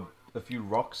ride over a few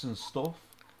rocks and stuff.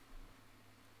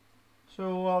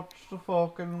 So what's the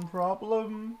fucking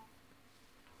problem?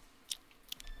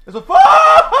 There's a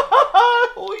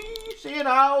see you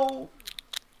now.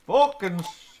 Fucking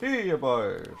see you,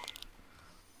 boys.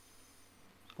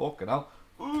 Fucking hell.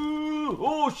 Ooh,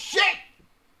 oh shit!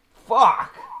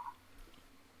 Fuck!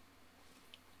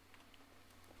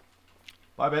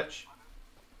 Bye, bitch.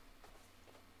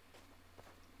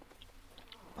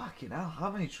 Fucking hell,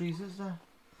 how many trees is there?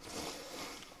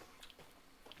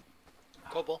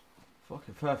 Couple.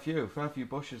 Fucking fair few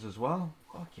bushes as well.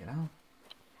 Fucking hell.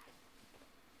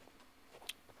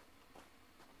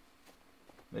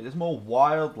 Mate, there's more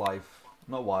wildlife,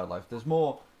 not wildlife, there's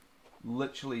more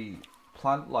literally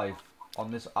plant life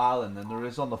on this island than there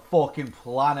is on the fucking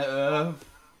planet Earth.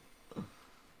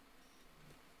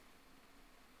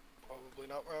 Probably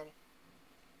not wrong.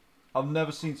 I've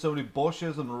never seen so many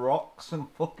bushes and rocks and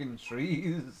fucking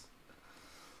trees.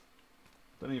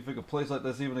 Don't even think a place like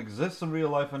this even exists in real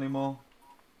life anymore.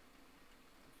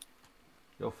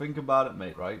 Yo, think about it,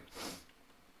 mate, right?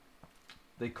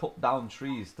 They cut down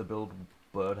trees to build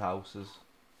birdhouses.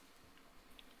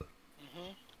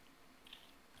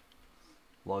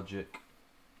 Logic.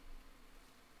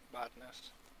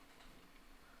 Madness.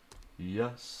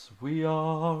 Yes, we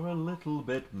are a little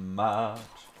bit mad.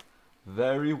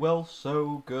 Very well,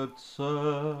 so good,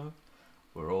 sir.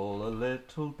 We're all a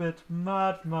little bit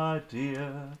mad, my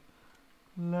dear.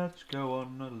 Let's go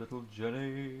on a little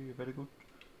journey. Very good.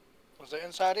 Was it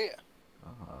inside here? I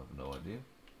have no idea.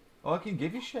 Oh, I can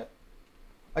give you shit.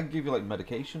 I can give you like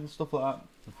medication and stuff like that,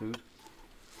 and food.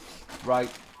 Right.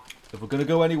 If we're gonna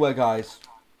go anywhere, guys,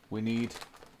 we need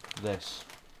this.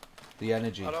 The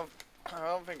energy. I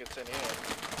don't think it's in here.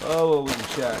 Oh, well, we can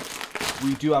check.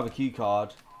 We do have a key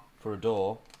card for a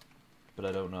door, but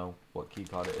I don't know what key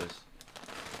card it is.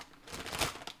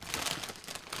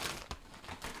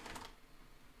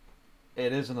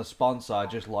 It isn't a sponsor, I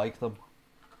just like them.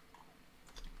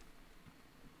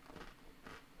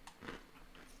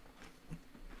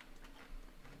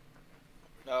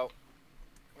 No.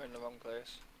 We're in the wrong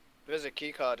place. There's a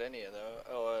key card in here though,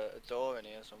 or a door in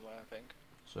here somewhere, I think.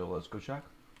 So let's go check.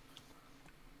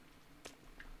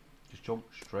 Just jump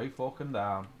straight fucking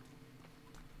down.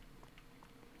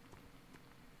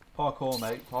 Parkour,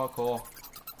 mate. Parkour.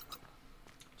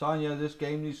 Tanya, this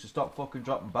game needs to stop fucking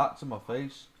dropping bats in my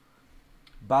face.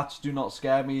 Bats do not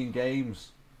scare me in games.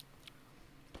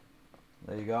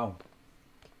 There you go.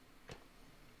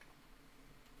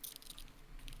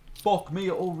 Fuck me,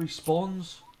 it all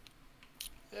respawns.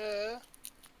 Yeah.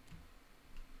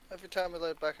 Every time we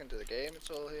load back into the game,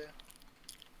 it's all here.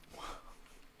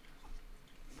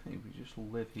 Maybe we just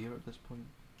live here at this point.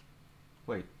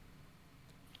 Wait.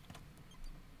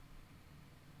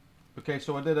 Okay,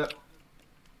 so I did it.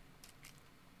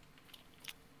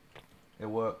 It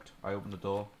worked. I opened the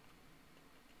door.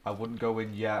 I wouldn't go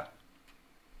in yet.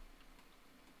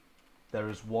 There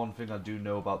is one thing I do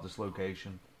know about this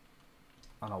location.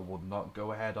 And I would not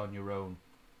go ahead on your own.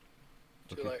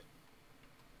 Too late.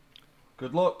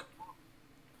 Good luck.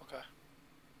 Okay.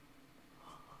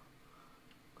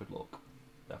 Good luck.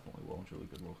 Definitely won't. Really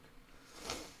good luck.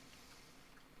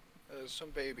 There's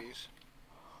some babies.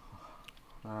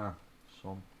 Ah,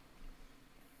 some.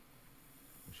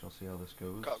 We shall see how this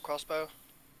goes. Got a crossbow.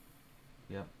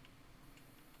 Yep.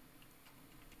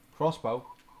 Crossbow.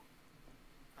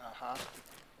 Uh-huh.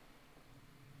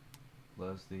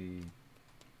 There's the...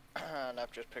 And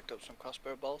I've just picked up some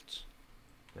crossbow bolts.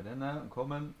 Get in there, I'm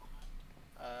coming.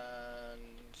 And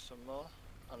some more.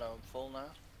 I know I'm full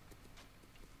now.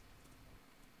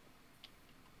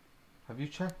 Have you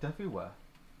checked everywhere?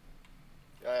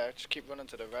 Yeah, just keep running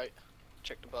to the right.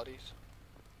 Check the bodies.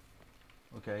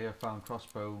 Okay, I found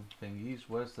crossbow thingies.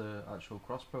 Where's the actual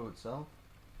crossbow itself?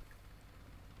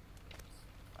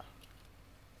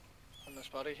 On this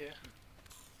body here.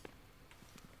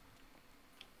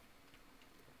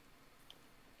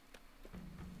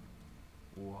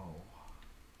 Whoa.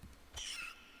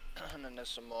 And then there's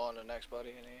some more on the next body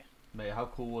in here. Mate, how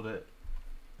cool would it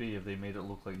be if they made it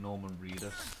look like Norman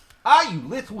Reedus? Ah, you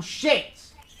little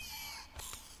shit!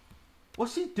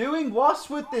 What's he doing? What's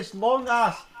with this long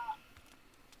ass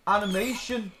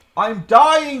animation? I'm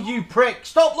dying, you prick!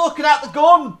 Stop looking at the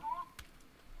gun!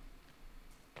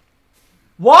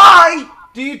 Why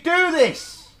do you do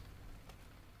this?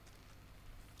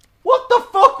 What the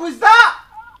fuck was that?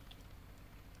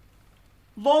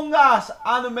 Long ass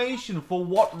animation, for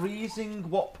what reason?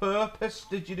 What purpose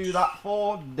did you do that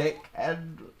for,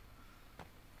 dickhead?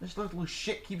 This little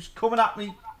shit keeps coming at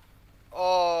me.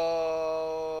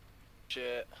 Oh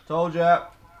shit. Told ya.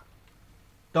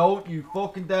 Don't you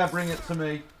fucking dare bring it to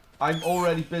me. I'm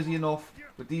already busy enough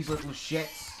with these little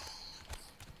shits.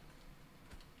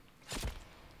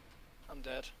 I'm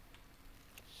dead.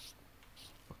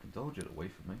 Fucking told you to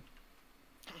wait for me.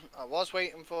 I was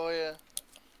waiting for you.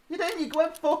 You didn't, you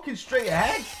went fucking straight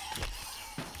ahead.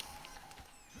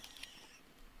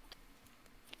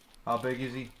 How big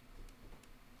is he?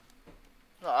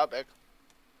 Not that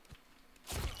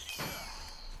big.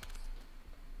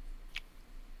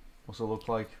 What's it look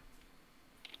like?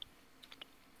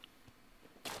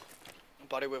 A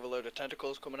body with a load of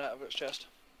tentacles coming out of its chest.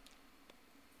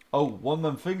 Oh, one of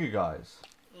them finger guys.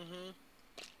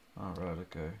 Mm-hmm. Alright,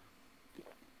 okay.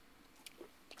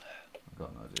 I've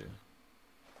got an idea.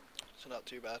 So not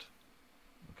too bad.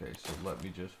 Okay, so let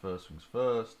me just, first things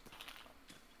first.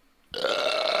 Good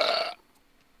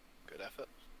effort.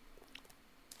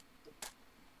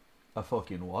 A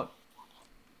fucking what?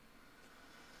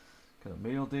 Got a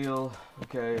meal deal.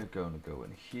 Okay, I'm gonna go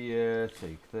in here,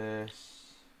 take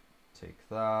this, take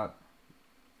that.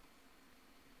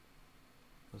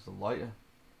 Where's the lighter?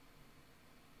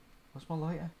 Where's my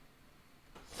lighter?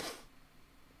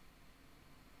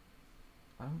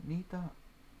 I don't need that.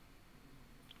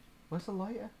 Where's the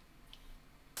lighter?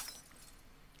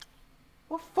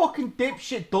 What fucking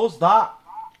dipshit does that?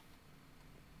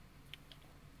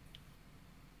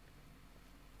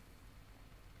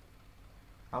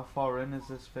 How far in is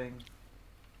this thing?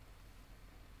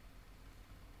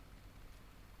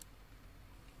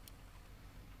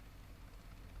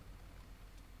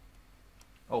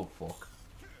 Oh fuck.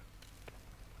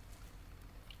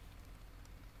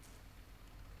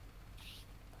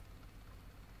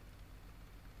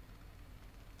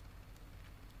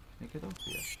 Can I get up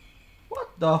here? What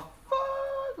the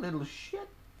fuck, little shit?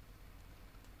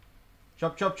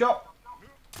 Chop, chop, chop!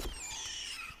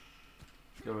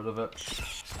 Get rid of it.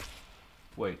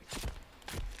 Wait.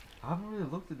 I haven't really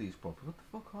looked at these properly. What the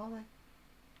fuck are they?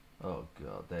 Oh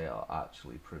god, they are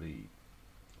actually pretty...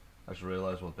 I just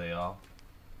realised what they are.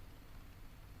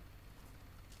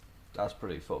 That's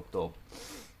pretty fucked up.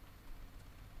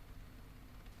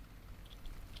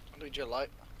 I need your light.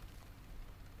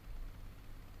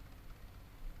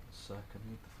 Sec, I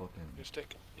need the fucking...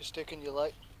 You're sticking your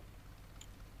light.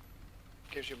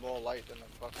 Gives you more light than a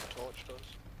fucking torch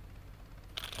does.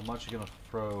 I'm actually gonna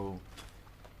throw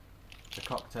the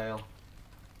cocktail.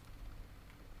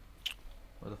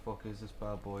 Where the fuck is this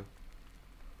bad boy?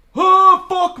 Oh,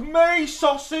 fuck me,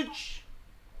 sausage!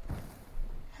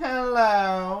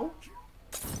 Hello.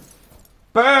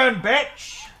 Burn,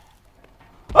 bitch!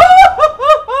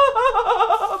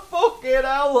 Fucking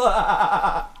hell!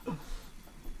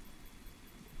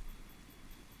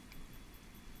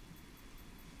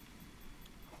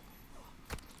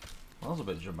 That was a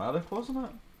bit dramatic, wasn't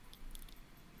it?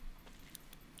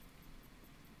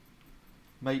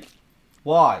 Mate,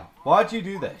 why? Why'd you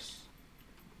do this?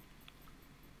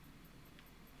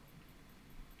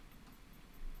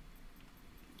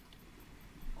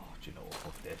 Oh, do you know what?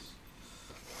 Fuck this.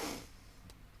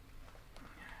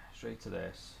 Straight to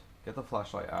this. Get the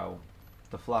flashlight out.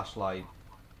 The flashlight.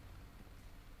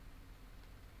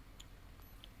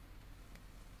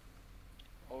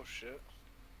 Oh shit.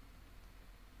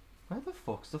 Where the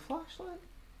fuck's the flashlight?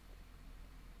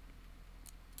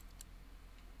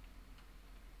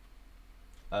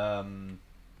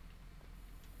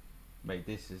 Mate,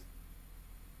 this is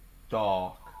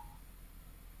dark.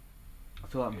 I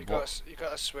feel like you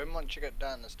gotta swim once you get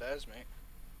down the stairs, mate.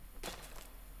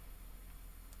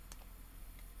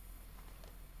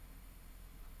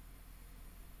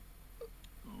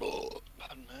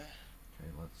 Pardon me. Okay,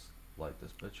 let's light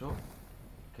this bitch up.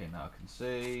 Okay, now I can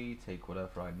see. Take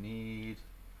whatever I need.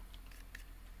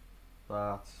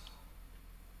 That.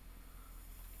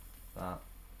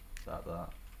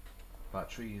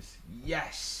 Batteries.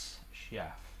 Yes,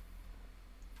 chef.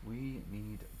 We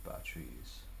need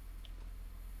batteries.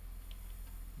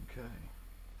 Okay.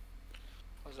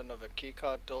 There's another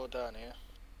keycard door down here.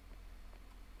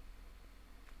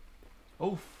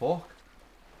 Oh fuck.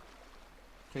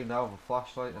 Came down with a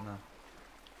flashlight and a...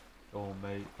 Oh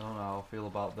mate, I don't know how I feel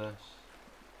about this.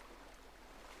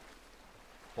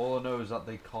 All I know is that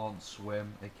they can't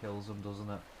swim. It kills them, doesn't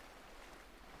it?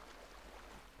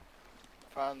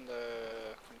 Found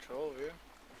the control view.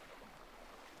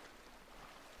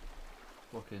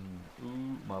 Fucking...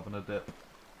 Ooh, I'm having a dip.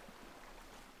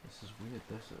 This is weird,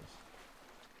 this is.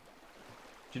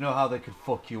 Do you know how they could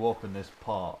fuck you up in this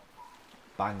part?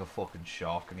 Bang a fucking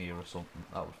shark in here or something.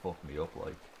 That would fuck me up,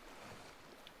 like.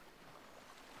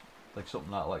 Like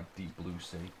something like Deep Blue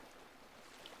Sea.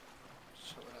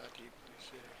 Something like Deep Blue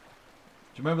Sea.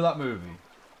 Do you remember that movie?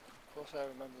 Of course I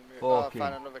remember the movie. Oh, I Fucking...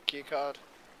 found another keycard.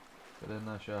 Get in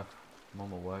there, chef. I'm on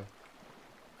my way.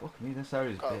 Fuck me, this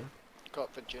area's big.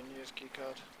 Got Virginia's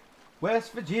keycard.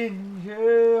 West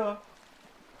Virginia!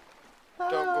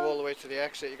 Don't go all the way to the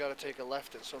exit, you gotta take a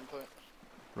left at some point.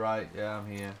 Right, yeah, I'm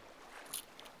here.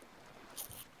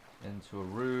 Into a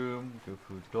room, go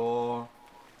through a door.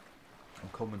 I'm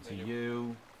coming to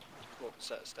you. Go up a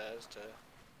set of stairs to...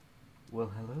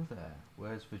 Well, hello there.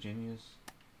 Where's Virginia's?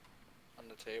 On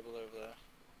the table over there.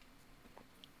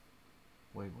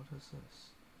 Wait, what is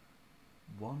this?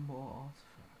 One more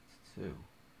artifact. 2.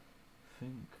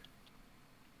 Think.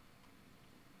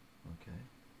 Okay.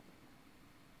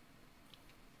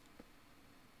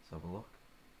 Let's have a look.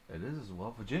 It is as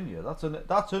well. Virginia.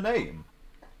 That's her name.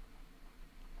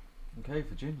 Okay,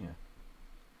 Virginia.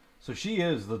 So she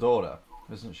is the daughter,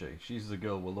 isn't she? She's the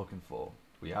girl we're looking for.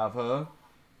 We have her.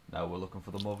 Now we're looking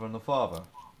for the mother and the father.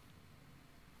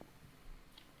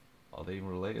 Are they even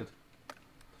related?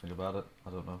 Think about it.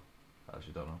 I don't know. I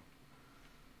actually don't know.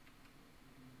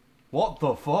 What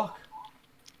the fuck?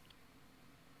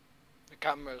 The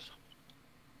cameras.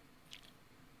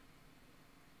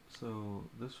 So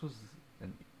this was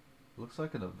an... looks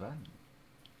like an event.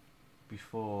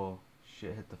 Before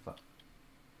shit hit the fan.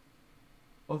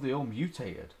 Oh, they all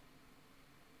mutated.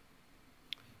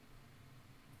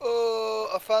 Oh,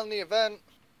 I found the event.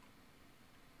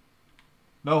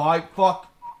 No hype, fuck!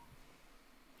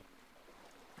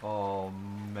 Oh,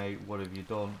 mate, what have you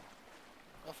done?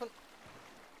 Nothing.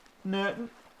 Nothing.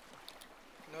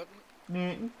 Nothing.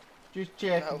 Nothing. Just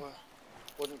checking. No,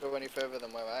 wouldn't go any further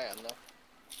than where I am though.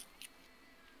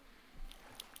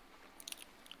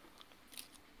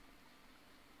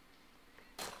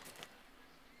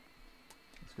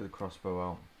 Let's get the crossbow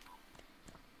out.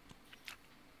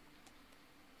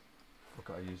 I've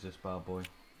got to use this bad boy.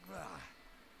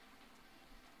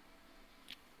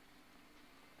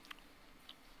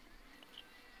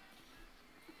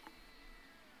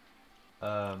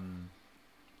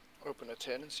 Open a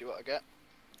tin and see what I get.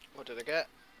 What did I get?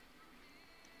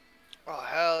 Oh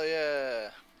hell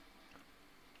yeah!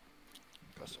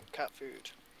 Got some cat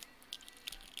food.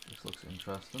 This looks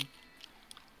interesting.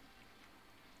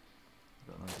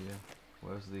 Got an idea.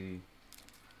 Where's the...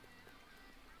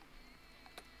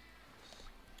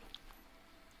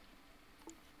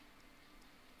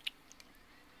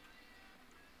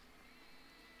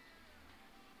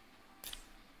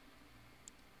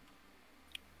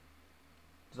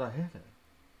 Did I hit it?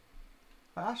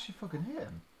 I actually fucking hit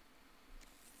him.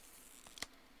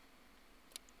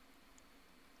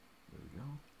 There we go.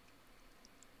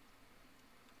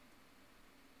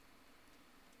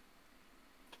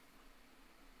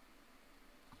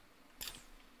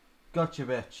 Gotcha,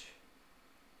 bitch.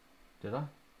 Did I?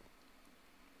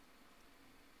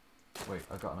 Wait,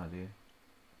 I got an idea.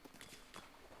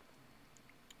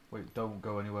 Wait, don't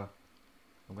go anywhere.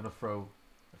 I'm gonna throw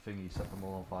a thingy, set them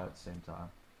all on fire at the same time.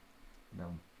 No,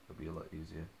 it'll be a lot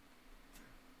easier.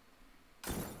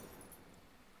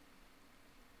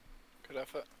 Good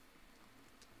effort.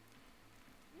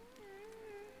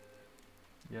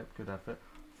 Yep, good effort.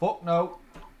 Fuck no!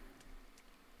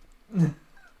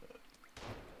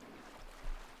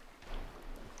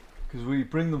 Because we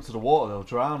bring them to the water, they'll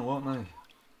drown, won't they?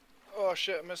 Oh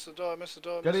shit, I missed the door, I missed the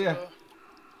door, Get missed the here. door.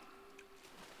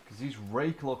 Because these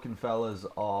rake looking fellas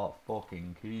are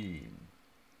fucking keen.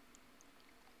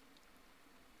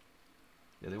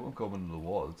 Yeah, they won't come into the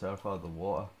water, they're terrified of the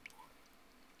water.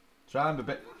 Try and be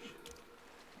bitch.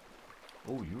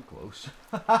 Oh, you were close.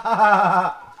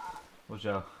 Watch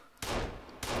out.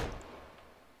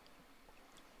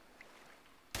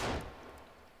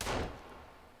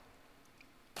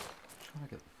 Trying to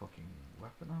get the fucking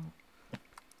weapon out.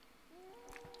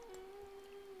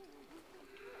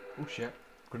 Oh shit.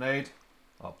 Grenade.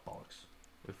 Oh bollocks.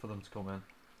 Wait for them to come in.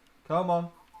 Come on.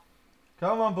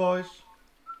 Come on, boys.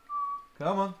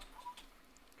 Come on.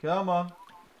 Come on.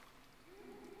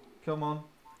 Come on.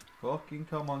 Fucking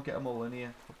come on. Get them all in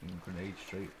here. Fucking grenade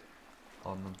straight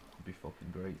on them. It'd be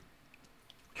fucking great.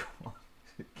 Come on.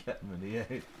 Get them in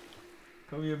here.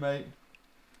 Come here, mate.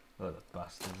 Oh, the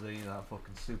bastards. They ain't that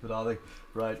fucking stupid, are they?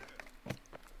 Right.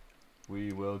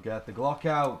 We will get the Glock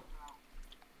out.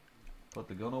 Put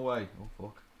the gun away. Oh,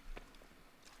 fuck.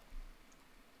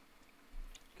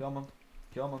 Come on.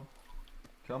 Come on.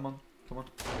 Come on. Come on.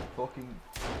 Fucking.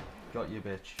 Got you,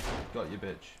 bitch. Got you,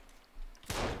 bitch.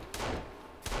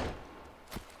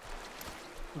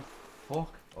 Oh,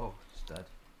 fuck. Oh, it's dead.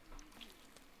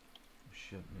 Oh,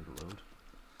 shit. Need a load.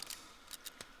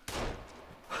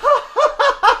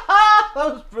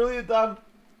 That was brilliant, Dan.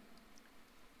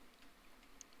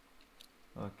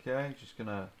 Okay, just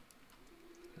gonna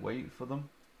wait for them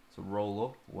to roll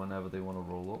up whenever they want to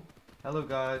roll up. Hello,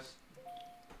 guys.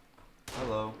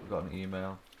 Hello. We got an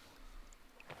email.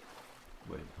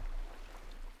 Wait.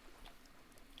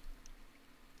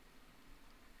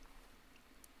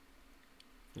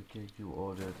 The cake you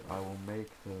ordered, I will make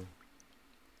the...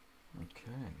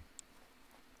 Okay.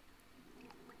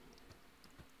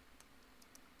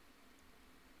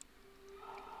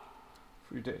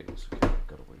 Three days. Okay,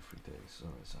 gotta wait 3 days. So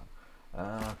it's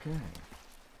okay.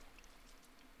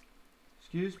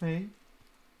 Excuse me.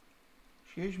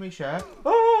 Excuse me, chef.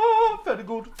 Ah, very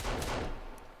good.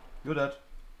 You're dead.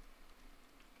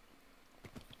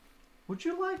 Would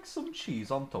you like some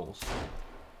cheese on toast?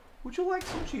 Would you like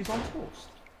some cheese on toast?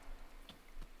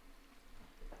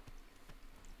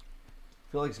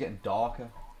 I feel like it's getting darker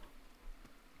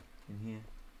in here.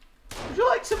 Would you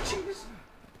like some cheese?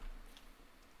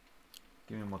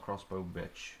 Give me my crossbow,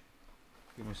 bitch.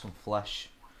 Give me some flesh.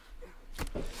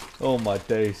 Oh my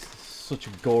days. Such a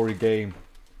gory game.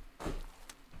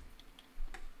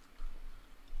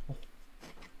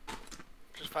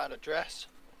 Just found a dress.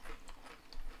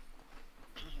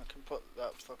 I can put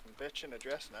that fucking bitch in a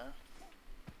dress now.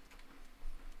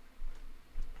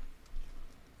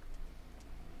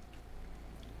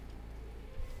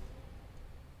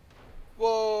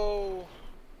 Whoa!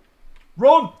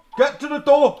 Run! Get to the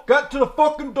door! Get to the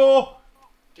fucking door!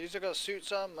 These have got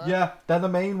suits on, man. Yeah, they're the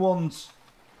main ones.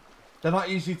 They're not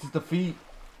easy to defeat.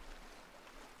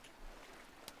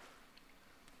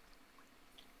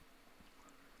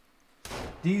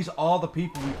 These are the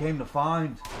people we came to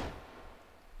find.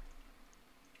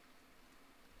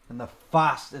 And they're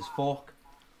fast as fuck.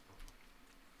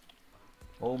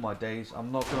 Oh my days,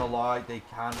 I'm not gonna lie, they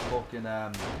can fucking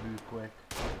move quick.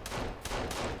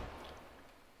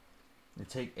 They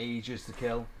take ages to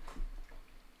kill.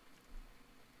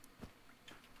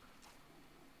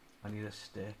 I need a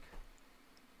stick.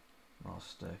 Not a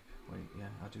stick. Wait, yeah,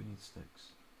 I do need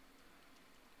sticks.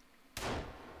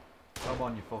 Come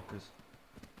on, you fuckers.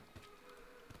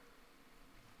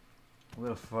 I'm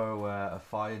gonna throw a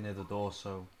fire near the door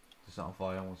so it's not on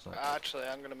fire on one side. Actually,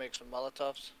 I'm gonna make some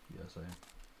Molotovs. Yes, I am.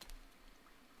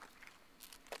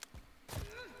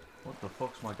 What the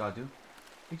fuck's my guy do?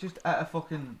 He just ate a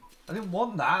fucking... I didn't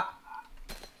want that!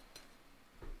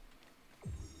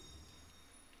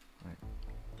 Right.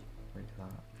 Make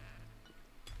that.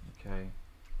 Okay.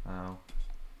 Now.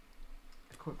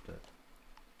 Equipped it.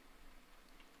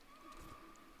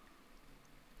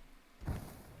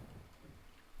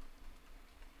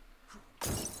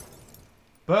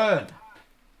 Burn!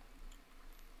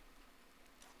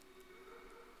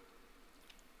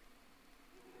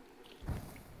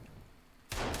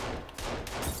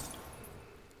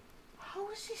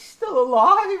 How is he still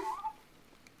alive?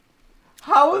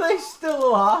 How are they still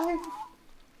alive?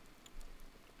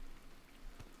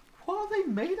 What are they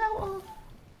made out of?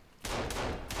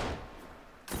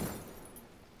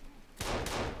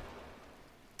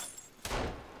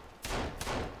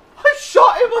 I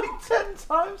shot him like 10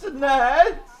 times in the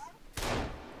head!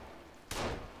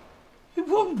 He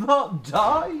will not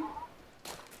die!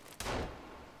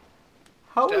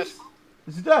 How is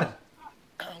he dead?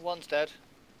 One's dead.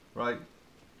 Right.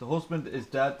 The husband is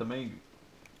dead, the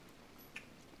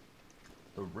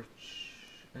rich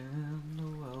and the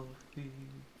wealthy.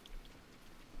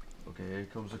 Okay, here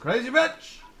comes the crazy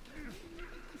bitch!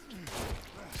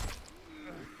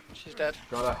 She's dead.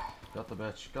 Got her. Got the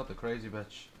bitch. Got the crazy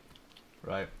bitch.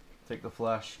 Right. Take the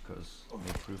flesh, because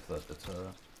no proof that it's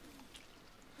her.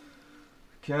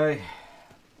 Okay.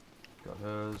 Got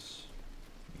hers.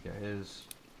 You get his.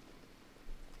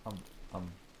 I'm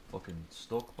fucking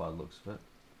stuck by the looks of it.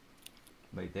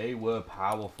 Mate, they were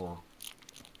powerful.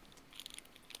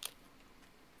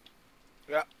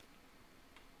 Yeah.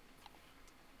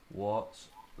 What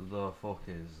the fuck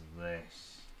is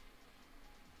this?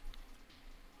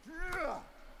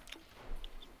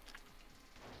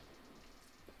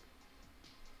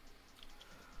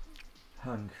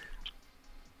 Hank,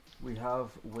 we have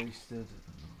wasted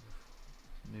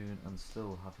noon and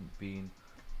still haven't been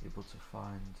able to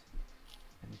find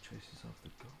any traces of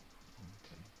the gold.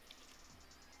 Okay.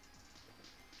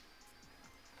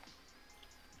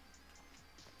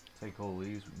 Take all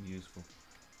these, we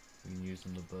can use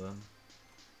them to burn.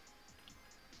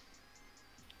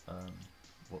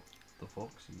 What the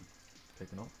fuck's he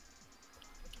picking up?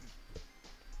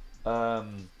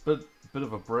 Bit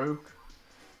of a broke.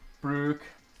 Okay,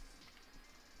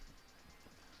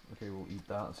 we'll eat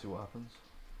that and see what happens.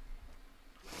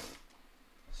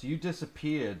 So you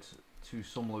disappeared to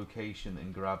some location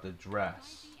and grabbed a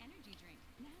dress.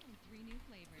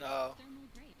 No.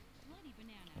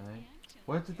 Okay.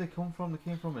 Where did they come from? They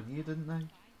came from in here, didn't they?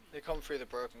 They come through the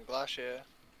broken glass here.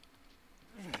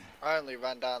 I only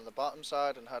ran down the bottom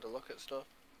side and had a look at stuff.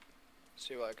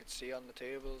 See what I could see on the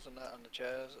tables and that, on the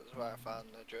chairs. That's where I found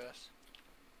the dress.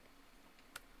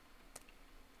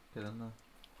 Get in there.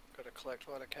 Gotta collect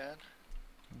what I can.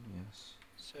 Oh, yes.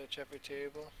 Search every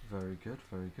table. Very good,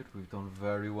 very good. We've done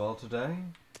very well today.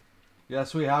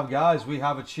 Yes, we have, guys. We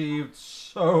have achieved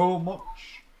so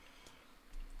much.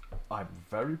 I'm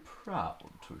very proud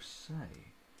to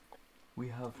say we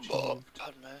have achieved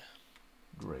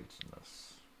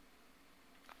greatness.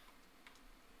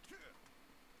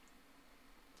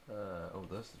 Oh,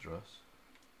 there's the dress.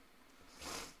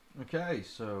 Okay,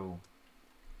 so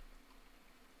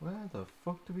where the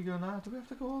fuck do we go now? Do we have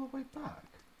to go all the way back?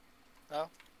 No. What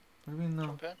do you mean no?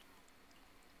 Jump in.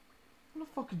 I'm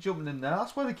not fucking jumping in there.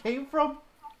 That's where they came from.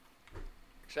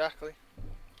 Exactly.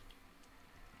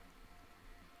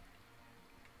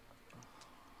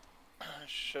 I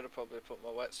should have probably put my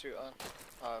wetsuit on.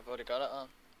 Oh, I've already got it on.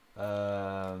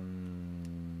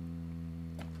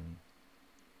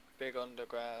 Big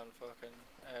underground fucking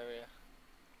area.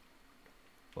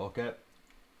 Fuck it.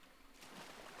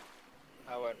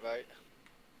 I went right.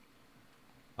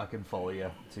 I can follow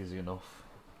you. It's easy enough.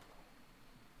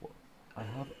 What? I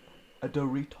have a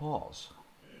Doritos.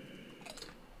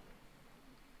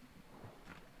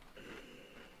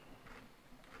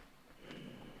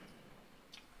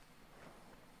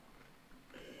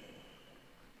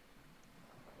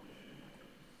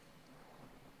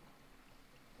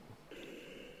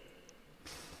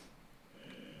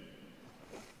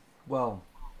 Well,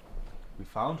 we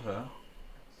found her.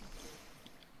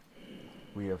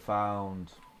 We have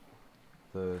found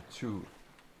the two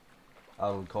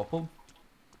adult couple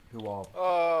who are...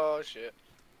 Oh shit.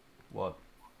 What?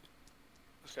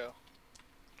 Let's go.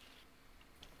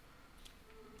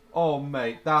 Oh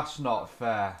mate, that's not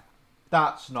fair.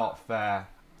 That's not fair.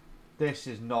 This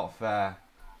is not fair.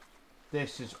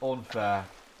 This is unfair.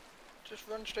 Just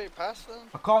run straight past them.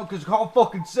 I can't because I can't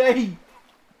fucking see.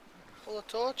 Pull a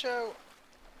torch out.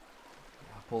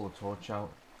 Yeah, pull the torch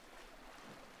out.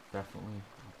 Definitely.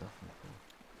 I'll definitely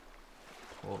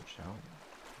pull the torch out.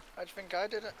 I just think I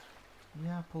did it.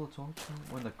 Yeah, pull the torch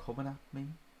out when they're coming at me.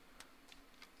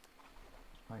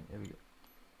 Right, here we go.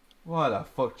 Why the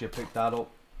fuck did you pick that up?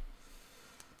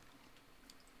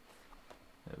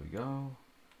 There we go.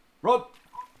 Run!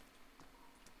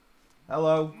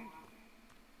 Hello.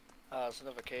 Ah, there's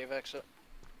another cave exit.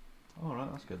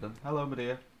 Alright, that's good then. Hello, my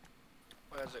dear.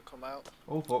 Where does it come out?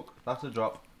 Oh fuck, that's a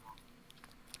drop.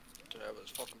 Yeah, but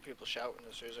there's fucking people shouting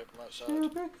as soon as I come outside. She'll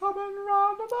be coming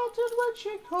round the mountain when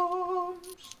she comes.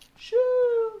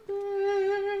 She'll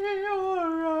be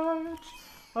alright.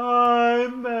 I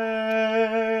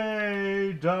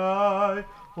may die.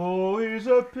 Oh, he's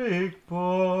a big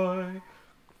boy.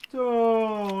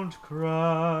 Don't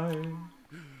cry.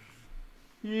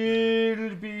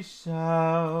 He'll be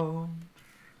sound.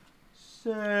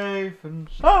 Safe and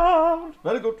sound.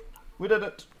 Very good. We did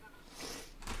it.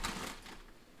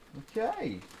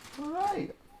 Okay.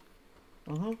 Alright.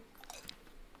 Uh-huh.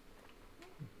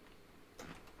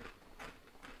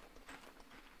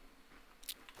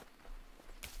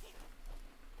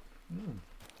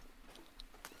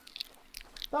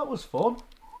 That was fun.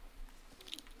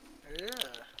 Yeah.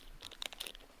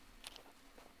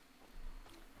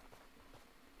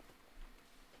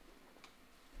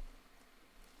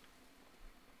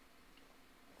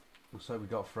 Looks like we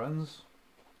got friends.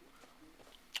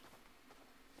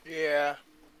 Yeah.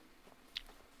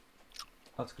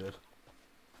 That's good.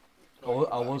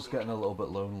 Not I even was that getting a little bit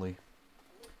lonely.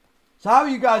 So how are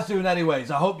you guys doing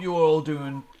anyways? I hope you are all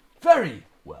doing very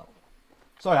well.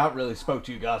 Sorry, I haven't really spoke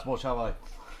to you guys much, have I?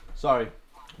 Sorry.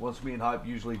 Once me and Hype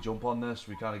usually jump on this,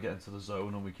 we kind of get into the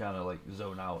zone and we kind of like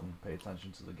zone out and pay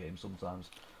attention to the game sometimes.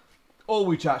 Or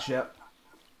we chat shit.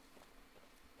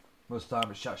 Most of the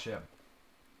time it's chat shit.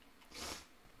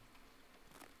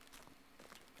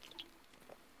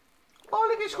 Oh,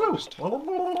 look at screw!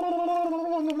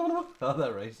 Oh,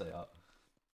 they're race they are.